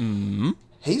ABC.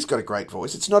 He's got a great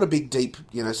voice. It's not a big, deep,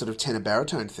 you know, sort of tenor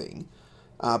baritone thing,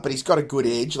 but he's got a good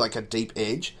edge, like a deep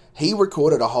edge. He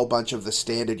recorded a whole bunch of the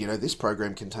standard, you know, this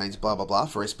program contains blah, blah, blah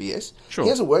for SBS. Sure. He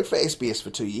hasn't worked for SBS for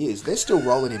 2 years. They're still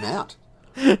rolling him out.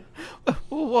 Well,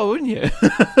 why wouldn't you?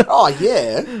 Oh,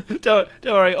 yeah. don't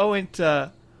worry. I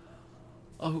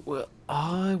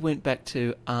went back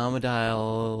to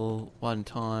Armidale one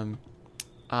time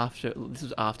this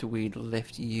was after we'd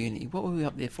left uni. What were we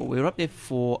up there for? We were up there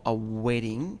for a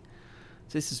wedding.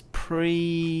 So this is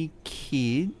pre-kids.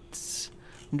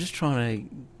 I'm just trying to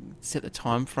set the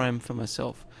time frame for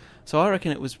myself. So I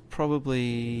reckon it was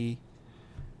probably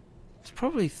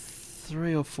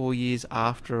 3 or 4 years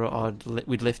after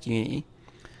we'd left uni.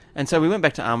 And so we went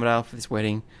back to Armidale for this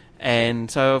wedding. And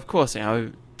so, of course, you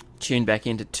know, tuned back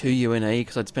into 2UNE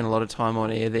because I'd spent a lot of time on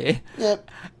air there.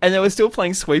 Yep. And they were still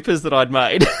playing Sweepers that I'd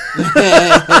made.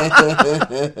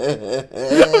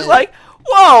 It was like,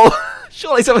 whoa!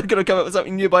 Surely someone's going to come up with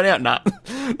something new by now. Nah.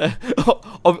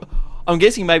 I'm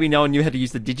guessing maybe no one knew how to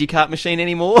use the Digicart machine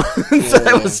anymore. So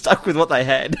they were stuck with what they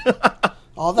had.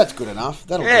 Oh, that's good enough.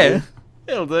 That'll do.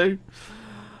 It'll do.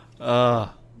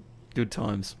 Good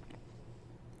times.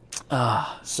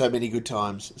 So many good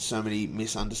times. So many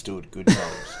misunderstood good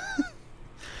times.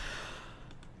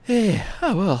 Yeah.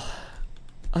 Oh, well.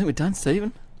 I think we're done,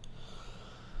 Stephen.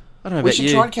 I don't know We about should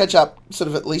you. try and catch up sort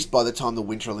of at least by the time the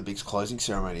Winter Olympics closing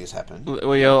ceremony has happened.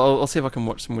 Well, yeah, I'll see if I can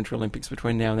watch some Winter Olympics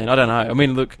between now and then. I don't know. I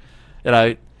mean, look, you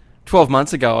know, 12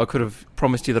 months ago I could have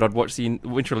promised you that I'd watch the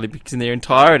Winter Olympics in their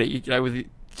entirety, you know, with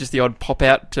just the odd pop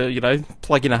out to, you know,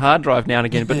 plug in a hard drive now and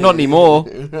again, but not anymore.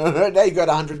 Now you've got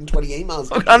 120 emails.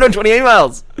 120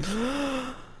 emails.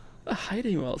 I hate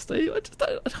emails, Steve. I just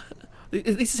don't.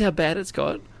 This is how bad it's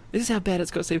got. This is how bad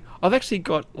it's got, Steve. I've actually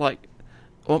got, like,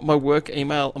 my work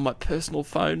email on my personal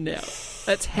phone now.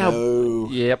 That's how... No.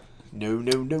 Yep. No.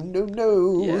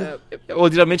 Yeah. Well,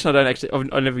 did I mention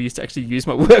I never used to actually use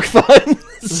my work phone,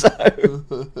 so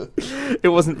it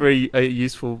wasn't very a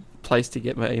useful place to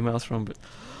get my emails from. But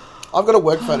I've got a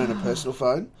work phone and a personal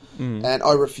phone, and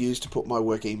I refuse to put my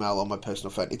work email on my personal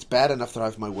phone. It's bad enough that I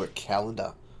have my work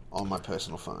calendar on my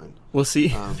personal phone. we'll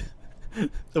see.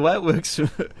 The way it works...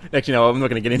 Actually, no, I'm not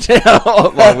going to get into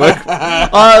my work.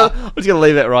 I'm just going to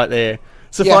leave that right there.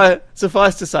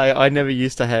 Suffice to say, I never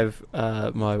used to have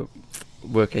my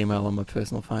work email on my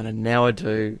personal phone, and now I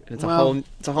do. It's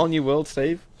a whole new world,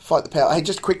 Steve. Fight the power. Hey,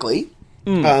 just quickly,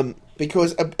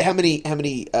 because how many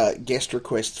guest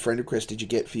requests, friend requests did you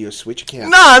get for your Switch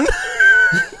account? None!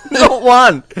 Not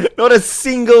one. Not a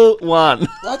single one.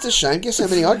 That's a shame. Guess how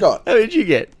many I got? How did you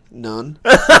get? None.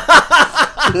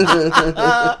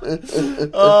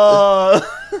 Oh,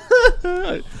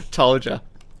 told you.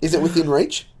 Is it within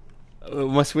reach?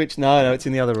 My Switch? No, it's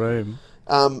in the other room.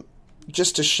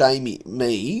 Just to shame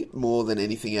me more than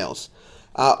anything else,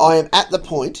 I am at the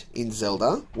point in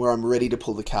Zelda where I'm ready to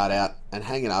pull the card out and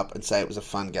hang it up and say it was a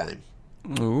fun game.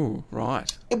 Ooh,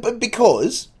 right. But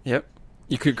because... Yep.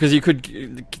 You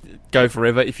could go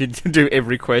forever if you do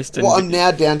every quest. And well, I'm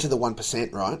now down to the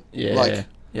 1%, right? Yeah. Like,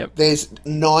 yep. there's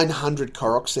 900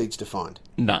 Korok seeds to find.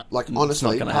 No. Like,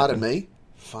 honestly, pardon me,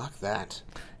 fuck that.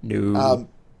 No.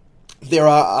 There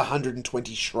are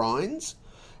 120 shrines,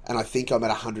 and I think I'm at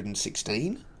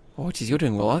 116. Oh, geez, you're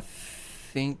doing well. I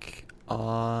think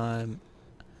I'm...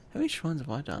 How many shrines have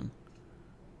I done?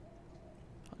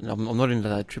 I'm not into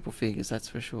that triple figures, that's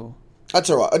for sure. That's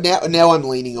all right. Now I'm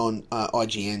leaning on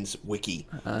IGN's wiki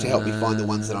to help me find the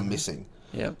ones that I'm missing.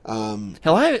 Yep.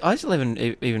 Hell, I still haven't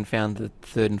even found the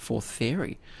third and fourth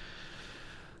fairy.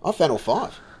 I found all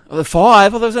 5. Oh, the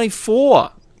 5? Oh, there was only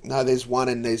 4. No, there's 1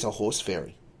 and there's a horse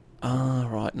fairy. Oh,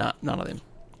 right. No, none of them.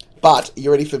 But,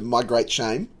 you ready for my great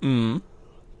shame? Mm.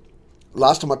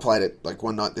 Last time I played it, like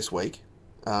one night this week,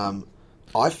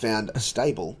 I found a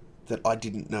stable that I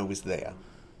didn't know was there.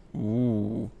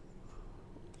 Ooh.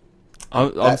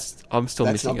 I'm still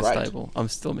missing a stable. I'm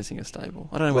still missing a stable.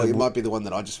 I don't know. Well, it might be the one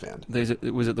that I just found. Was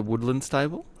it the Woodland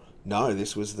stable? No,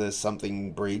 this was the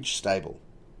something bridge stable.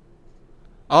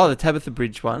 Oh, the Tabitha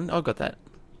Bridge one. I got that.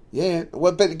 Yeah,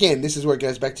 well, but again, this is where it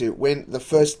goes back to when the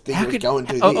first thing was go and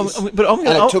do this, and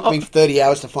it took me 30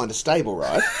 hours to find a stable,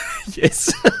 right?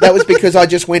 Yes. That was because I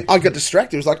got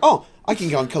distracted. It was like, oh, I can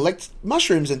go and collect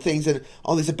mushrooms and things, and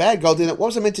oh, there's a bad gold in it. What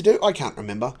was I meant to do? I can't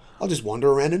remember. I'll just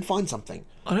wander around and find something.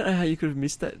 I don't know how you could have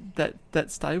missed that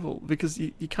stable, because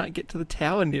you can't get to the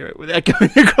tower near it without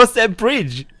going across that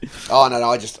bridge. Oh, no,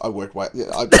 I worked way...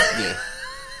 yeah.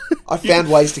 I found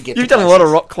ways to get You've to done a lot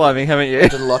of rock climbing, haven't you?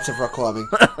 I've done lots of rock climbing.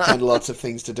 Done lots of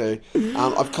things to do.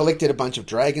 I've collected a bunch of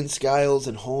dragon scales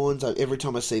and horns. Every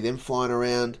time I see them flying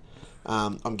around,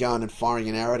 I'm going and firing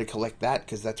an arrow to collect that,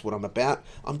 because that's what I'm about.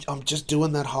 I'm just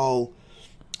doing that whole,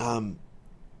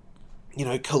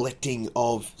 collecting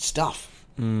of stuff.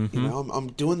 Mm-hmm. You know, I'm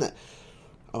doing that.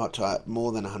 I'm up to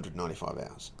more than 195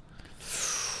 hours.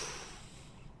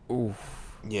 Ooh.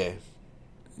 Yeah.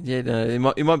 Yeah, no,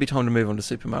 it might be time to move on to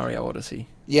Super Mario Odyssey.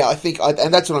 Yeah, I think,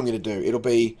 and that's what I'm going to do. It'll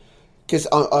be because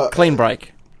clean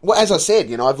break. Well, as I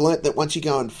said, I've learnt that once you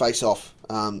go and face off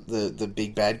the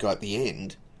big bad guy at the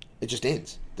end, it just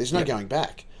ends. There's no going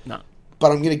back. No.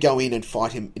 But I'm going to go in and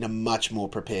fight him in a much more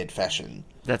prepared fashion.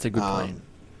 That's a good plan.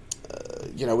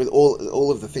 With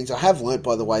all of the things I have learnt,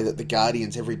 by the way, that the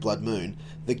Guardians every blood moon,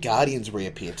 the Guardians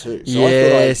reappear too. So I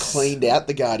thought I had cleaned out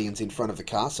the Guardians in front of the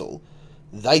castle.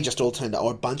 They just all turned up,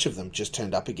 or a bunch of them just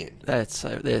turned up again. They're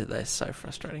so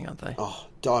frustrating, aren't they? Oh,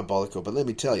 diabolical. But let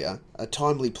me tell you, a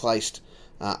timely placed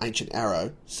ancient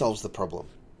arrow solves the problem.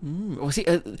 Well, see,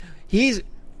 here's...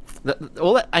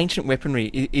 all that ancient weaponry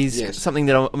is something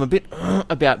that I'm a bit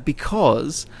about,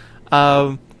 because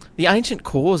the ancient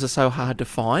cores are so hard to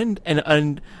find,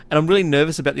 and I'm really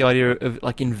nervous about the idea of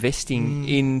like investing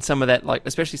in some of that, like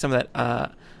especially some of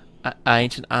that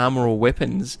ancient armor or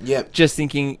weapons. Yep. Just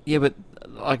thinking, but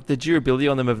like the durability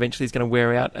on them eventually is going to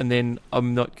wear out, and then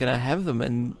I'm not going to have them,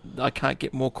 and I can't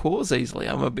get more cores easily.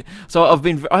 I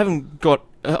haven't got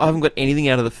anything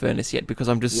out of the furnace yet, because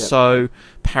I'm just so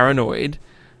paranoid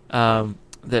that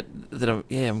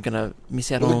I'm going to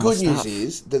miss out on all the stuff. The good news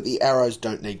is that the arrows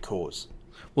don't need cores.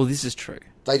 Well, this is true.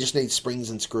 They just need springs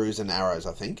and screws and arrows,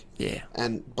 I think. Yeah.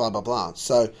 And blah, blah, blah.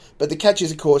 So, but the catch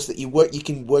is, of course, that you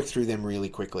can work through them really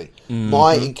quickly. Mm-hmm.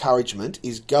 My encouragement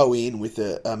is go in with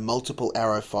a multiple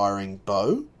arrow firing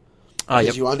bow.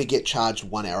 Because you only get charged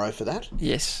 1 arrow for that.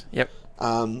 Yes. Yep.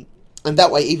 And that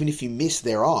way, even if you miss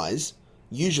their eyes,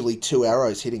 usually 2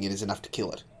 arrows hitting it is enough to kill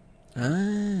it. Ah,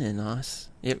 nice.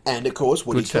 Yep. And, of course,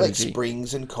 what do you collect? Strategy.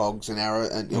 Springs and cogs and arrow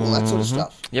and all that sort of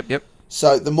stuff. Yep.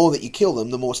 So the more that you kill them,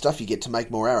 the more stuff you get to make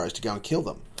more arrows to go and kill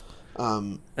them.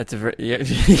 That's you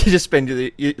just spend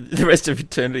the rest of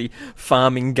eternity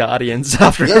farming guardians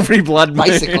after every blood moon.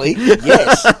 Basically,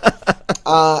 yes.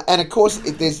 And of course,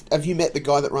 have you met the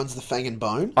guy that runs the Fang and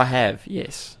Bone? I have,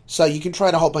 yes. So you can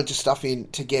trade a whole bunch of stuff in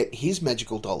to get his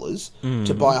magical dollars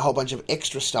to buy a whole bunch of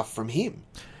extra stuff from him.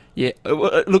 Yeah,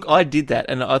 look, I did that,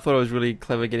 and I thought I was really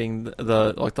clever getting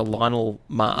the Lionel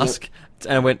mask,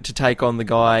 and I went to take on the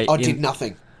guy. Did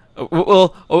nothing.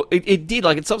 Well, it did.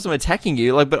 Like, it stops them attacking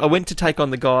you. Like, but I went to take on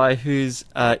the guy who's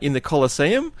in the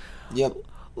Colosseum. Yep.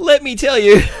 Let me tell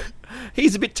you,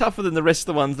 he's a bit tougher than the rest of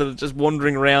the ones that are just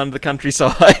wandering around the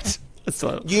countryside.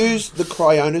 So, use the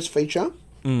Cryonis feature,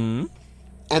 and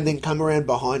then come around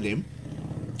behind him,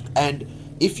 and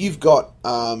if you've got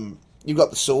the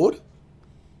sword,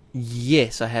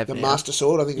 Yes, I have. The now. Master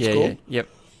Sword, I think it's Yeah, called. yeah, yep.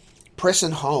 Press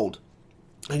and hold.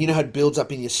 And you know how it builds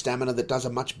up in your stamina that does a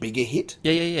much bigger hit?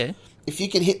 Yeah, yeah, yeah. If you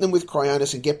can hit them with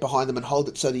Cryonis and get behind them and hold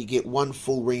it so that you get one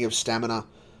full ring of stamina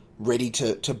ready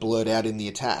to blurt out in the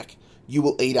attack, you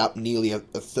will eat up nearly a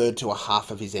third to a half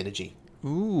of his energy.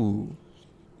 Ooh.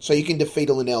 So you can defeat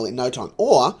a Linnell in no time.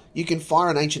 Or you can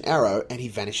fire an ancient arrow and he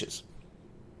vanishes.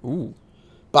 Ooh.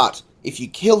 But if you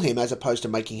kill him as opposed to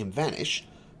making him vanish,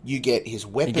 you get his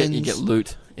weapons. You get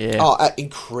loot. Yeah. Oh,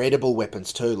 incredible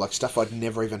weapons too, like stuff I'd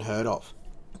never even heard of.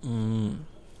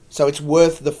 So it's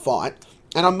worth the fight.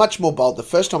 And I'm much more bold. The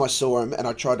first time I saw him and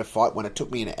I tried to fight one, it took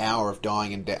me an hour of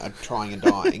dying and trying and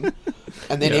dying.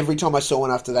 And then every time I saw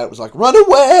one after that, it was like, run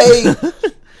away!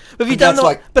 Have you done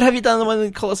the one in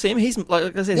the Colosseum? He's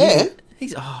like I said. Yeah.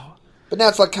 He's oh. But now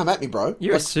it's like, come at me, bro.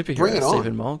 You're like, a superhero, bring it on.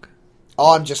 Stephen Mogg.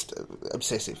 Oh, I'm just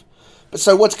obsessive. But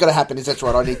so what's going to happen is that's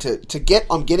right. I need to get.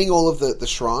 I'm getting all of the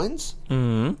shrines,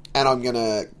 and I'm going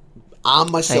to arm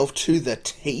myself to the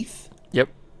teeth. Yep.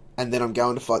 And then I'm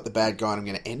going to fight the bad guy, and I'm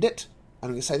going to end it. And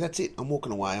I'm going to say, that's it. I'm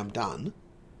walking away. I'm done.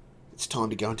 It's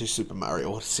time to go into Super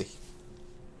Mario Odyssey.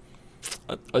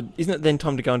 Isn't it then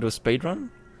time to go into a speed run?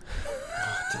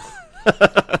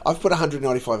 I've put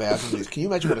 195 hours into this. Can you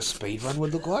imagine what a speed run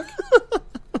would look like?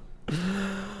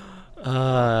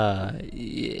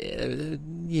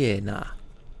 Yeah, nah.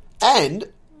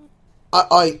 And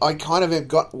I kind of have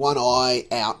got one eye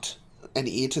out and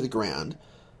ear to the ground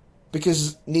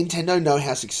because Nintendo know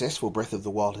how successful Breath of the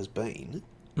Wild has been.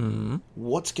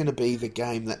 What's going to be the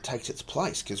game that takes its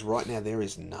place? Because right now there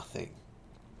is nothing.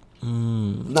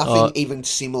 Nothing even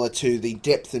similar to the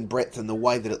depth and breadth and the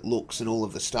way that it looks and all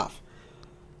of the stuff.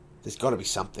 There's got to be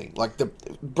something. Like the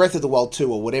Breath of the Wild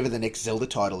 2 or whatever the next Zelda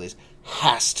title is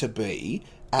has to be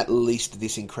at least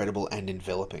this incredible and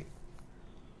enveloping.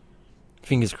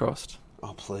 Fingers crossed.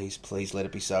 Oh, please, please let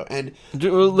it be so. And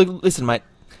listen, mate.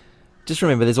 Just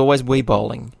remember, there's always Wii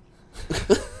bowling.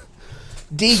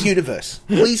 Dear Universe,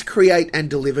 please create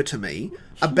and deliver to me,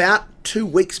 about 2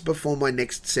 weeks before my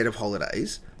next set of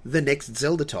holidays, the next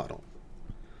Zelda title.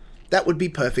 That would be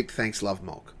perfect. Thanks, love,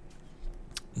 Mog.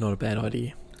 Not a bad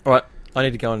idea. All right, I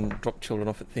need to go and drop children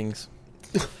off at things.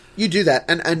 You do that,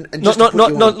 and not just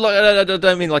like, I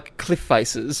don't mean like cliff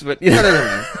faces, but you know.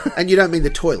 No. And you don't mean the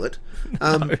toilet.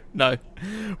 No,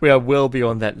 we are well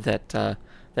beyond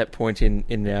that point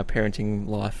in our parenting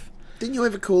life. Didn't you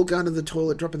ever call going to the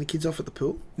toilet, dropping the kids off at the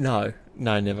pool? No,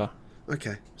 never.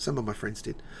 Okay, some of my friends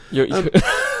did.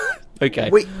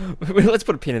 Okay, let's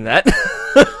put a pin in that.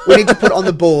 We need to put on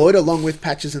the board, along with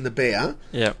Patches and the Bear,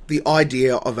 yeah, the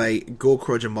idea of a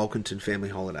Gorkroger Malkinton family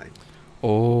holiday.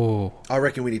 Oh, I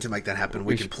reckon we need to make that happen.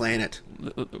 We can plan it.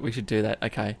 We should do that.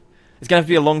 Okay, it's going to have to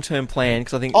be a long-term plan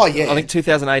because I think. Oh yeah. I think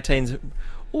 2018's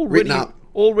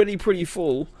already pretty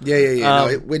full. Yeah.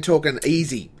 No, we're talking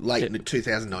easy late in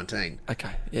 2019.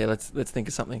 Okay, yeah. Let's think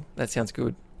of something. That sounds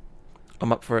good.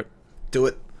 I'm up for it. Do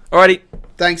it. Alrighty.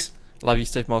 Thanks. Love you,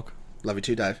 Steve Mogg. Love you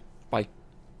too, Dave. Bye.